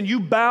really is and you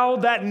bow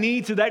that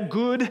knee to that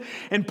good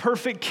and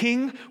perfect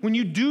King, when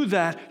you do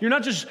that, you're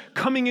not just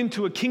coming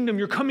into a kingdom,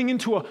 you're coming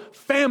into a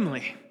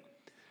family.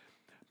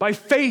 By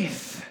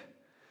faith,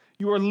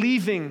 you are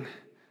leaving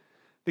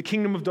the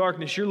kingdom of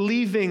darkness. You're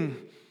leaving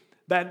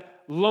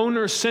that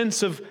loner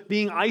sense of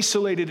being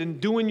isolated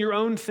and doing your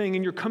own thing,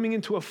 and you're coming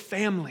into a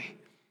family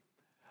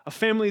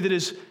that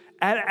is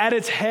at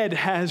its head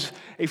has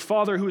a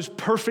father who is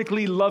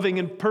perfectly loving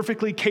and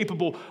perfectly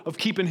capable of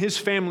keeping his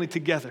family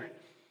together.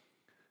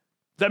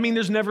 Does that mean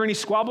there's never any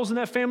squabbles in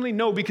that family?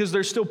 No, because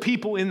there's still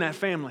people in that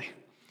family.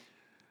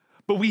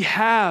 But we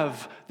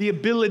have the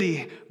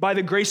ability, by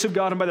the grace of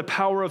God and by the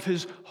power of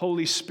his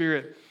Holy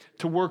Spirit,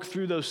 to work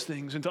through those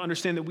things and to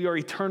understand that we are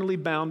eternally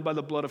bound by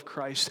the blood of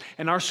Christ,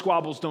 and our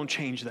squabbles don't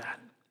change that.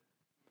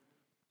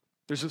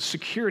 There's a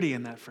security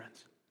in that,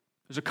 friends.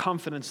 There's a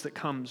confidence that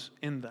comes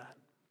in that.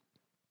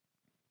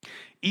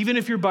 Even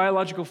if your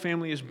biological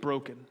family is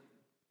broken,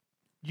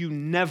 you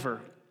never,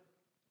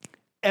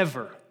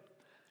 ever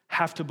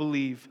have to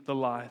believe the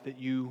lie that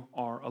you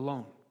are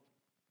alone.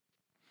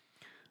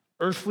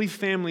 Earthly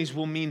families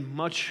will mean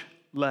much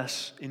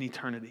less in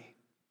eternity,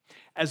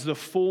 as the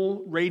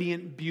full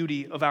radiant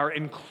beauty of our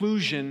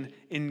inclusion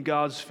in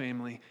God's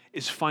family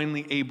is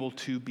finally able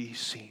to be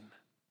seen.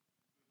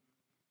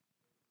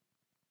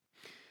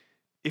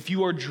 If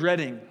you are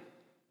dreading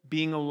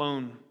being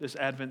alone this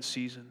Advent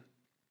season,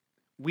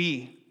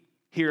 we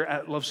here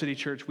at Love City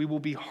Church, we will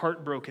be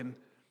heartbroken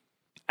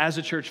as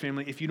a church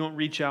family if you don't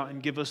reach out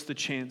and give us the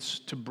chance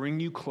to bring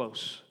you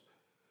close,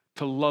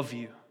 to love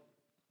you,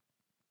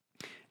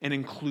 and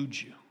include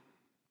you.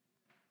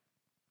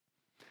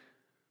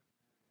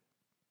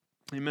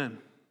 Amen.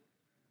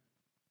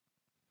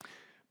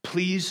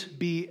 Please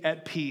be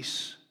at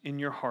peace in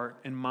your heart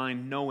and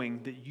mind,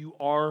 knowing that you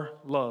are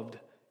loved,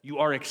 you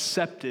are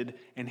accepted,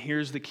 and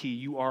here's the key,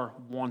 you are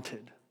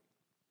wanted.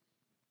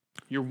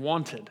 You're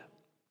wanted.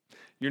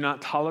 You're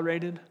not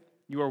tolerated,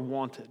 you are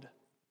wanted.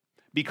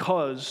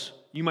 Because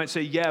you might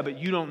say, yeah, but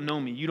you don't know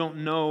me. You don't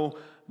know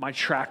my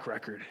track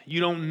record. You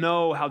don't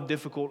know how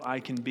difficult I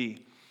can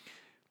be.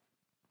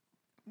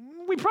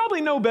 We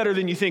probably know better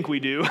than you think we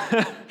do,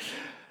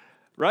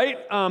 right?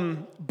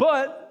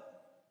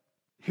 But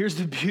here's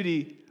the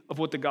beauty of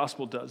what the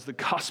gospel does. The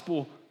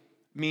gospel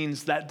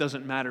means that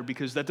doesn't matter,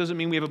 because that doesn't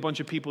mean we have a bunch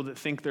of people that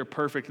think they're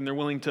perfect and they're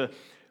willing to,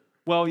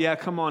 well, yeah,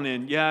 come on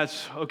in. Yeah,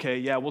 it's okay.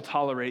 Yeah, we'll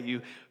tolerate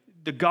you.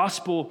 The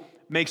gospel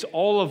makes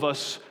all of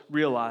us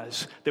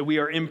realize that we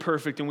are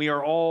imperfect and we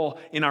are all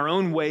in our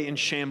own way in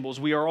shambles.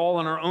 We are all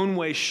in our own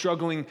way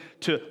struggling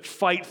to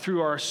fight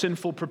through our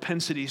sinful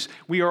propensities.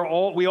 We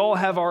all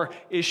have our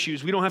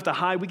issues. We don't have to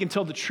hide. We can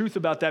tell the truth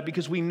about that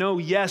because we know,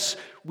 yes,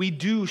 we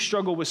do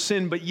struggle with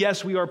sin, but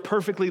yes, we are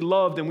perfectly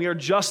loved and we are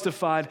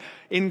justified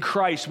in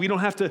Christ. We don't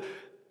have to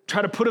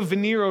try to put a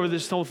veneer over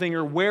this whole thing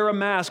or wear a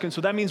mask. And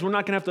so that means we're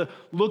not going to have to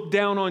look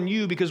down on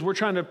you because we're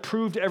trying to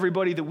prove to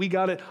everybody that we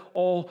got it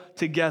all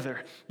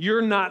together.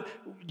 You're not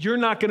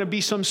going to be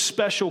some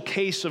special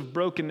case of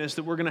brokenness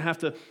that we're going to have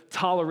to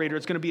tolerate, or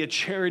it's going to be a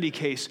charity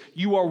case.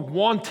 You are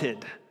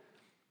wanted,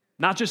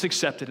 not just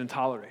accepted and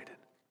tolerated.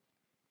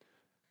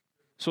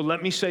 So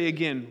let me say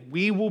again,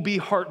 we will be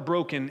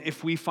heartbroken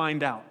if we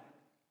find out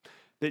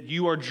that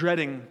you are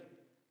dreading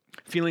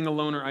feeling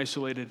alone or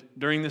isolated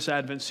during this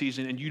Advent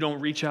season, and you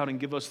don't reach out and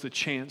give us the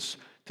chance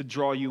to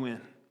draw you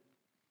in.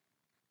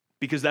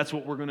 Because that's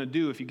what we're going to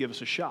do if you give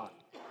us a shot.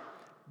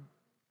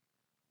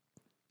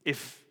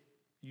 If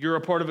you're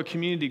a part of a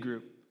community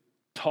group,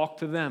 talk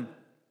to them.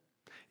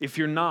 If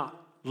you're not,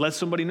 let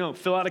somebody know.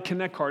 Fill out a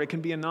Connect card. It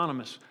can be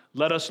anonymous.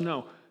 Let us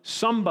know.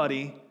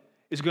 Somebody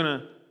is going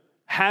to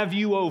have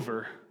you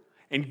over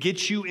and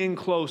get you in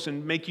close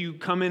and make you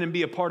come in and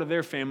be a part of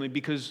their family,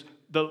 because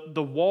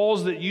the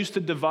walls that used to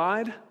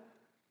divide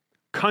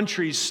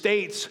countries,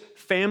 states,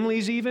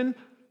 families even,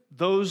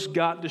 those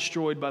got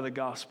destroyed by the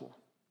gospel.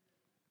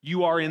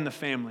 You are in the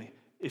family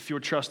if your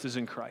trust is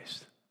in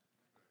Christ.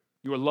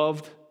 You are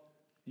loved,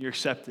 you're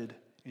accepted,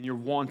 and you're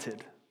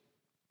wanted.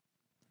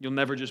 You'll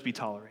never just be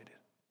tolerated.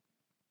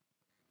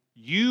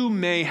 You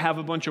may have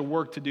a bunch of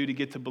work to do to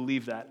get to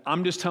believe that.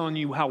 I'm just telling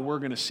you how we're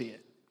going to see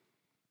it.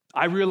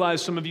 I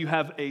realize some of you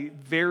have a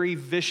very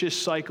vicious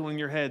cycle in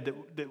your head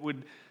that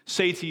would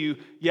say to you,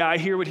 yeah, I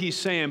hear what he's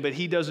saying, but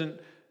he doesn't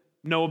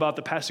know about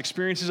the past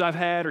experiences I've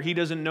had, or he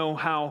doesn't know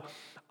how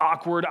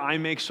awkward I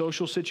make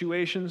social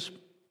situations.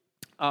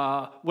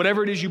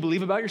 Whatever it is you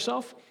believe about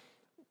yourself,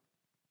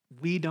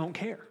 we don't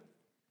care.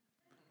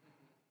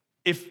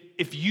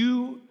 If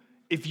you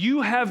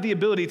have the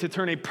ability to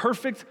turn a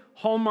perfect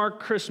Hallmark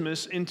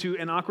Christmas into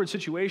an awkward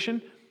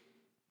situation,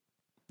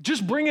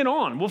 just bring it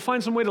on. We'll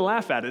find some way to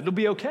laugh at it. It'll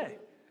be okay.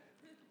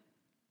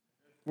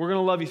 We're going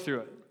to love you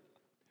through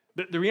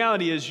it. The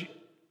reality is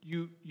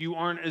you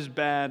aren't as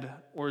bad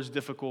or as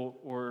difficult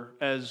or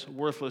as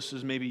worthless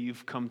as maybe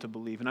you've come to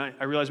believe. And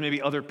I realize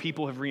maybe other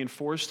people have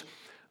reinforced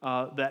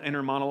that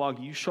inner monologue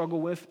you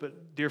struggle with.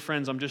 But dear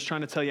friends, I'm just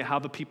trying to tell you how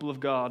the people of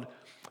God,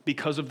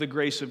 because of the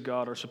grace of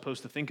God, are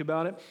supposed to think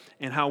about it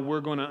and how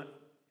we're going to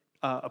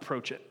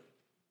approach it.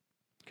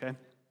 Okay?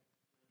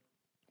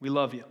 We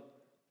love you.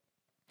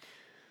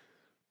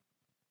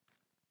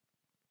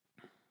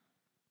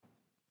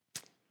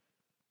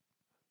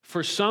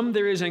 For some,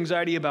 there is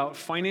anxiety about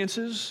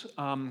finances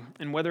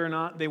and whether or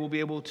not they will be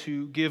able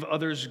to give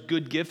others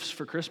good gifts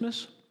for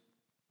Christmas.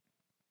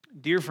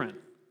 Dear friend,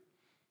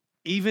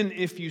 even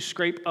if you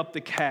scrape up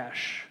the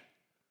cash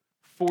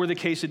for the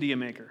quesadilla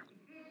maker,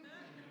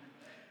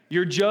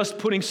 you're just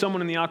putting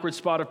someone in the awkward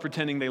spot of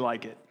pretending they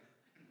like it.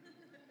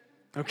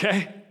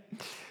 Okay?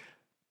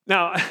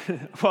 Now,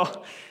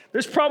 well,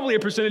 there's probably a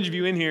percentage of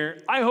you in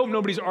here. I hope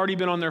nobody's already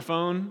been on their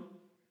phone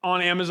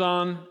on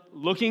Amazon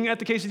looking at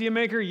the quesadilla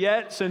maker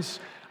yet, since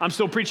I'm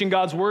still preaching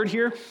God's word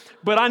here.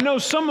 But I know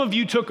some of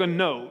you took a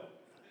note.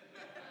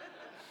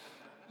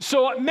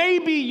 So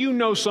maybe you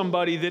know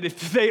somebody that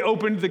if they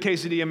opened the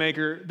quesadilla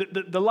maker,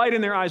 the light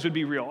in their eyes would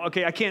be real.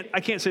 Okay, I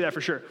can't say that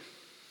for sure.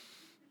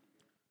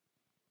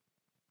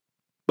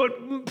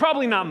 But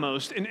probably not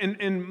most.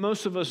 And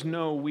most of us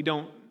know we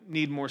don't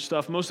need more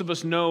stuff. Most of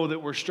us know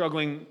that we're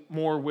struggling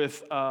more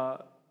with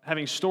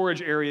having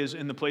storage areas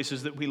in the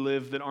places that we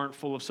live that aren't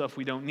full of stuff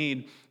we don't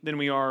need than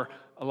we are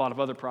a lot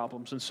of other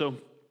problems. And so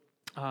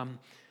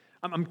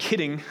I'm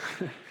kidding.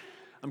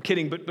 I'm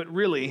kidding, but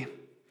really,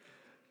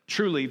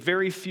 truly,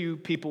 very few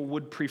people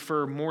would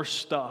prefer more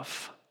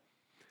stuff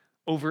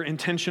over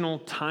intentional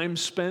time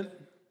spent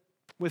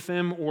with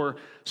them or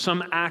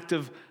some act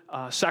of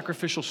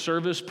sacrificial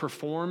service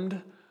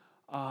performed.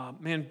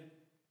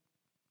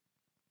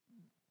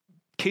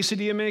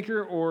 Quesadilla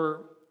maker,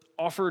 or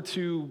offer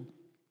to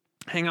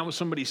hang out with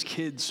somebody's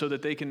kids so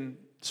that they can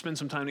spend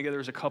some time together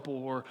as a couple,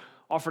 or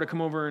offer to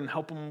come over and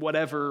help them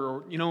whatever,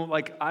 or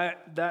I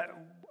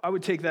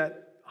would take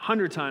that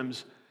 100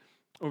 times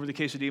over the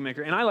quesadilla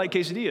maker. And I like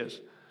quesadillas,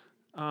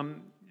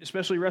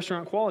 especially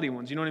restaurant quality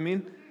ones, you know what I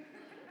mean?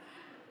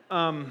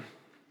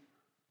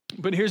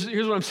 But here's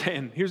what I'm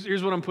saying.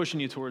 Here's what I'm pushing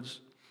you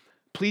towards.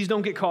 Please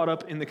don't get caught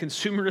up in the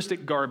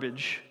consumeristic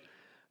garbage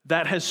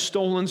that has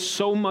stolen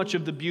so much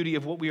of the beauty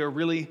of what we are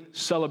really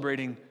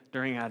celebrating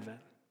during Advent.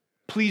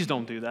 Please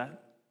don't do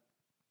that.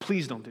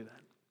 Please don't do that.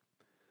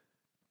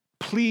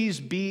 Please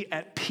be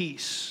at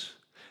peace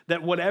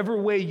that whatever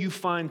way you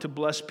find to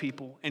bless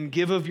people and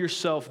give of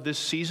yourself this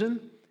season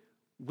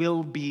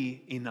will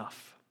be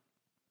enough.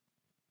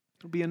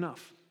 It'll be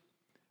enough.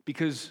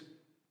 Because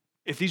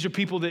if these are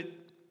people that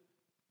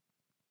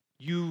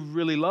you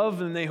really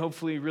love and they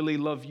hopefully really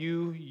love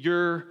you,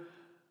 your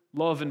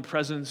love and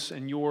presence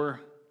and your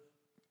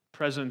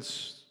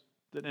presence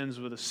that ends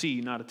with a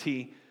C, not a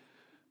T,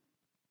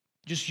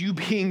 just you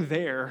being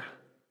there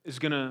is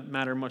going to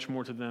matter much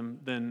more to them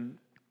than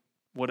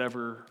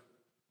whatever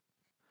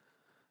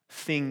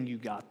thing you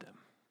got them.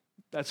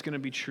 That's going to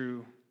be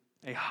true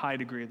a high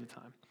degree of the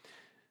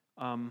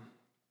time.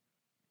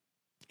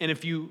 And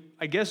if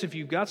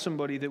you've got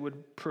somebody that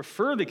would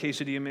prefer the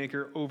quesadilla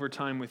maker over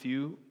time with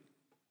you,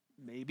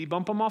 maybe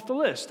bump them off the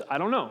list. I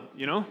don't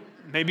know,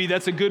 Maybe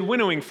that's a good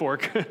winnowing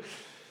fork.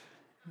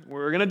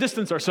 We're going to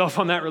distance ourselves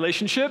on that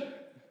relationship.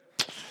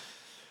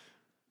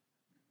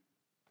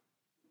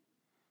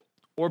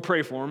 Or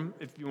pray for them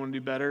if you want to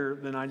do better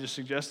than I just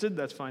suggested.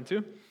 That's fine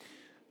too.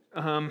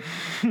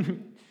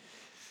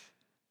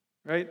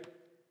 Right?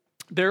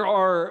 There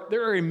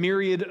are a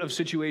myriad of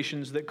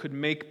situations that could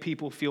make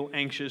people feel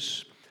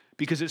anxious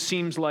because it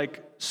seems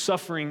like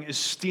suffering is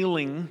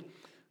stealing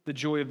the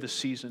joy of the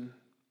season.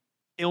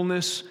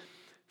 Illness,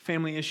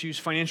 family issues,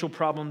 financial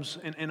problems,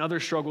 and other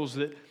struggles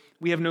that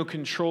we have no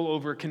control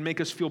over can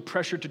make us feel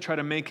pressure to try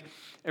to make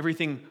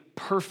everything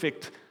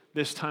perfect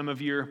this time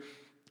of year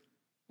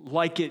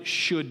like it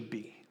should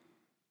be.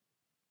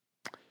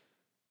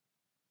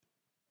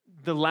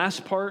 The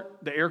last part,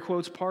 the air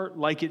quotes part,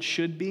 like it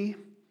should be,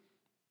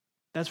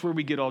 that's where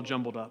we get all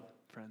jumbled up,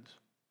 friends.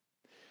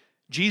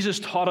 Jesus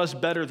taught us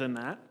better than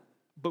that,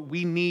 but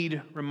we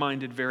need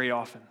reminded very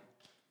often.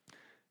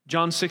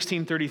 John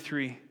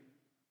 16:33,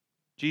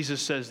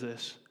 Jesus says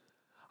this,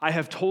 I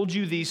have told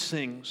you these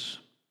things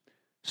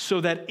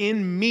so that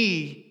in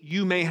me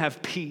you may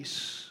have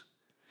peace.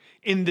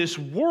 In this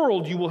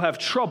world you will have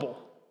trouble,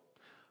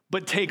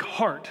 but take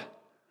heart,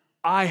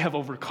 I have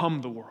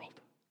overcome the world.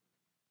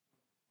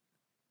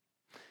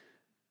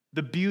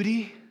 The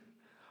beauty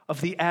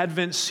of the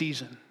Advent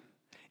season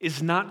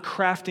is not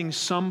crafting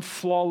some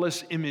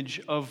flawless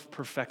image of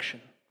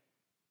perfection.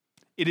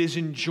 It is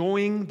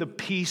enjoying the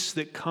peace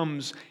that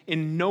comes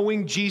in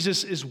knowing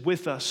Jesus is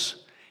with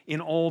us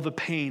in all the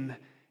pain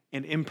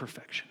and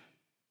imperfection.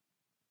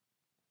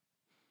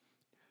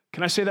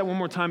 Can I say that one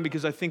more time?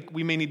 Because I think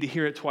we may need to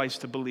hear it twice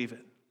to believe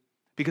it.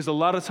 Because a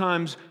lot of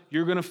times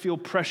you're going to feel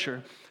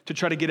pressure to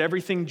try to get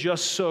everything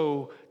just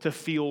so to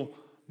feel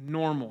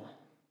normal.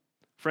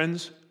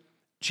 Friends,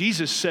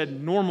 Jesus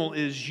said normal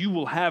is you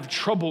will have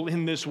trouble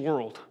in this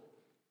world,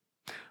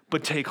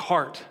 but take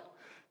heart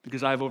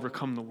because I've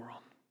overcome the world.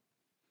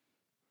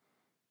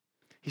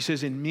 He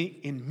says, in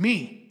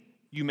me,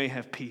 you may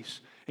have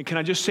peace. And can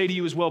I just say to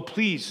you as well,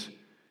 please,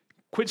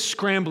 quit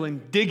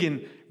scrambling,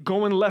 digging,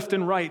 going left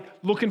and right,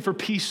 looking for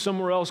peace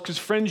somewhere else, because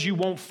friends, you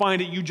won't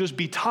find it, you just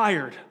be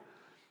tired.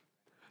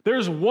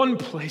 There's one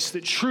place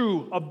that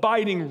true,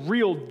 abiding,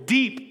 real,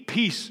 deep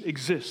peace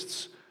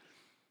exists,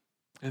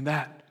 and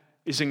that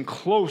is in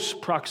close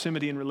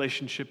proximity and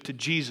relationship to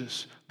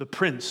Jesus, the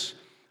Prince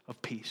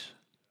of Peace.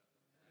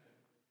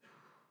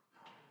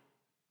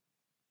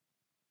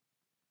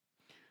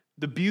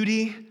 The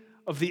beauty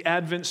of the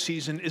Advent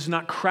season is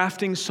not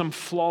crafting some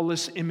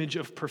flawless image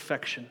of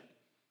perfection.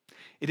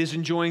 It is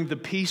enjoying the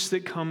peace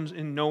that comes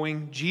in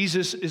knowing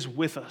Jesus is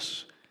with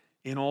us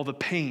in all the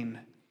pain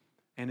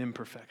and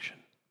imperfection.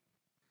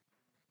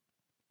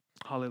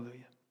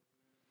 Hallelujah.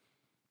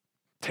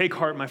 Take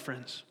heart, my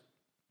friends,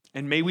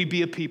 and may we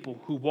be a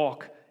people who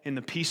walk in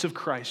the peace of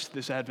Christ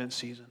this Advent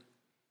season.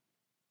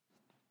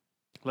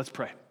 Let's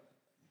pray.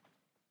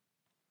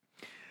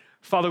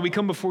 Father, we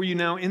come before you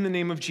now in the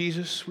name of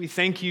Jesus. We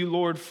thank you,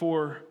 Lord,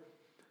 for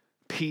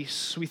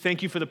peace. We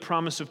thank you for the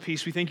promise of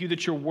peace. We thank you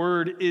that your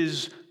word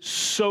is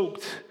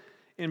soaked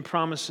in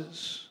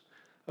promises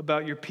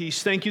about your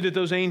peace. Thank you that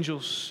those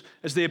angels,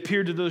 as they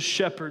appeared to those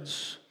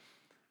shepherds,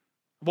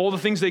 of all the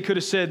things they could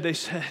have said, they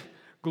said,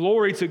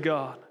 "Glory to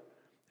God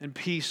and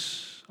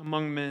peace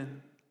among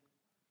men."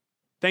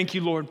 Thank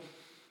you, Lord,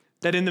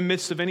 that in the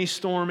midst of any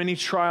storm, any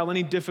trial,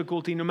 any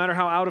difficulty, no matter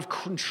how out of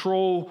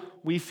control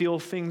we feel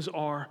things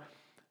are,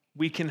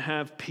 we can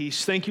have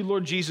peace. Thank you,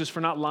 Lord Jesus, for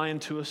not lying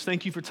to us.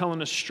 Thank you for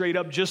telling us straight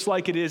up, just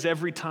like it is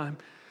every time.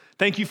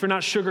 Thank you for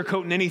not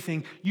sugarcoating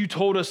anything. You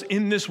told us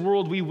in this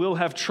world we will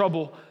have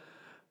trouble,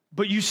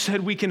 but you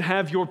said we can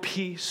have your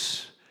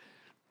peace.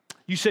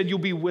 You said you'll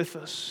be with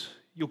us.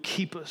 You'll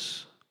keep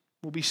us.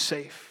 We'll be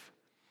safe.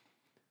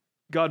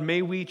 God,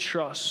 may we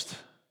trust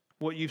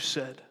what you've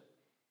said.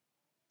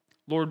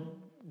 Lord,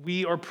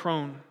 we are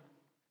prone.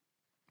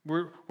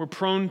 We're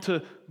prone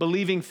to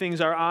believing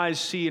things our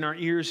eyes see and our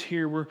ears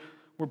hear. We're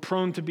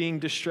prone to being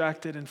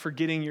distracted and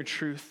forgetting your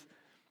truth.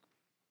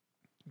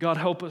 God,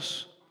 help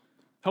us.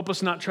 Help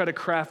us not try to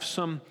craft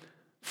some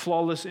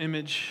flawless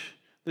image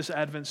this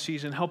Advent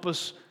season. Help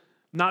us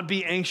not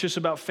be anxious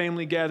about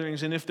family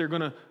gatherings and if they're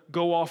going to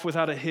go off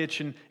without a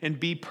hitch and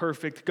be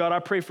perfect. God, I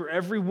pray for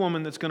every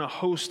woman that's going to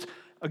host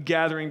a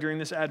gathering during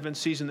this Advent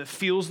season that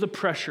feels the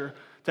pressure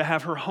to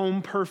have her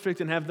home perfect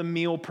and have the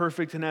meal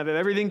perfect and have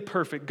everything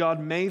perfect. God,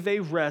 may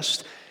they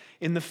rest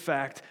in the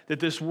fact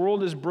that this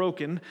world is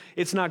broken.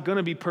 It's not going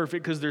to be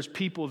perfect because there's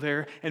people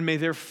there, and may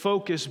their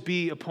focus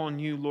be upon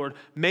you, Lord.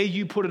 May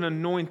you put an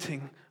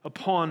anointing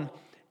upon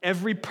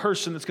every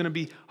person that's going to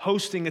be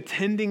hosting,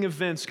 attending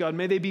events, God.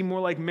 May they be more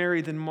like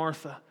Mary than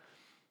Martha.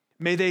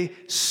 May they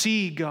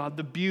see, God,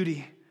 the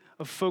beauty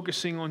of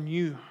focusing on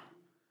you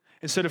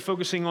instead of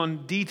focusing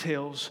on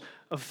details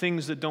of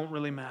things that don't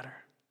really matter.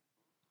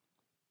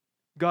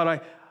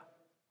 God,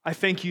 I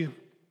thank you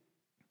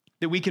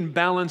that we can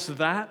balance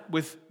that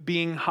with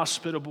being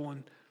hospitable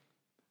and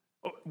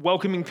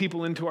welcoming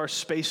people into our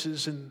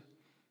spaces and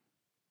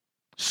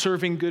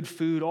serving good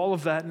food, all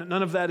of that.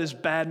 None of that is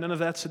bad. None of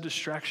that's a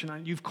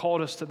distraction. You've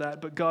called us to that.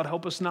 But God,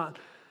 help us not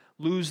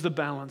lose the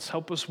balance.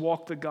 Help us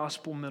walk the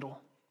gospel middle.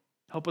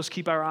 Help us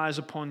keep our eyes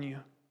upon you.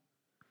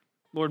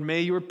 Lord,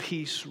 may your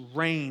peace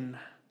reign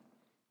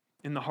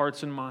in the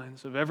hearts and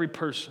minds of every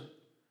person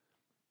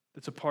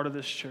that's a part of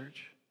this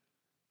church.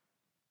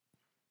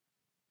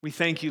 We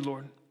thank you,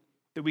 Lord,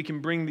 that we can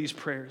bring these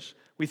prayers.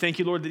 We thank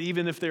you, Lord, that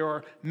even if there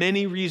are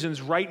many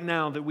reasons right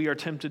now that we are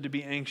tempted to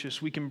be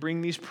anxious, we can bring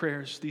these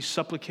prayers, these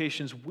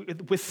supplications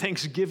with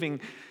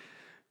thanksgiving.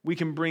 We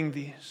can bring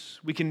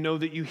these. We can know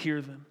that you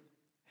hear them.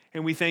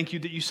 And we thank you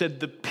that you said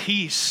the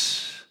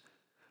peace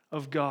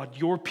of God,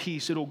 your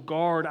peace, it'll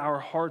guard our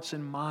hearts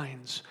and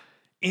minds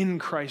in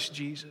Christ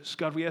Jesus.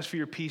 God, we ask for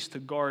your peace to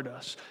guard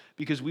us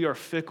because we are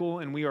fickle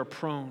and we are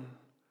prone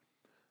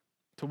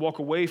to walk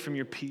away from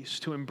your peace,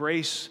 to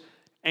embrace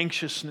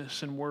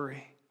anxiousness and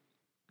worry.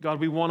 God,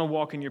 we want to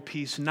walk in your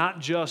peace,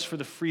 not just for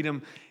the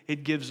freedom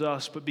it gives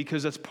us, but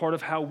because that's part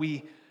of how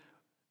we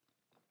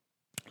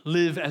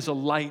live as a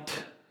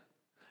light,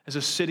 as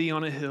a city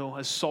on a hill,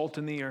 as salt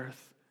in the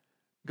earth.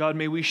 God,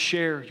 may we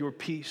share your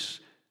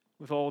peace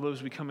with all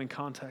those we come in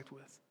contact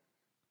with.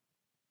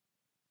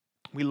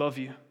 We love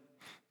you.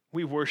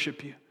 We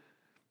worship you.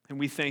 And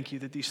we thank you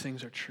that these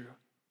things are true.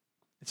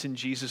 It's in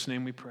Jesus'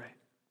 name we pray.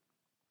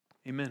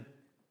 Amen.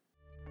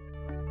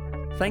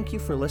 Thank you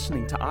for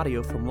listening to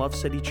audio from Love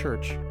City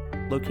Church,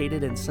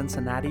 located in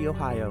Cincinnati,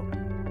 Ohio.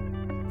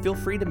 Feel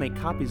free to make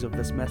copies of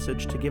this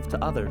message to give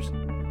to others,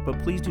 but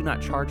please do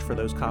not charge for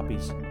those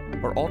copies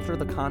or alter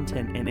the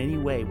content in any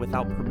way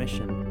without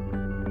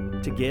permission.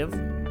 To give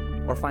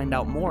or find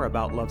out more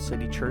about Love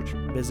City Church,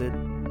 visit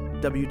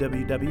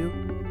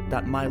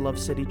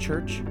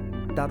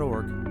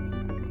www.mylovecitychurch.org.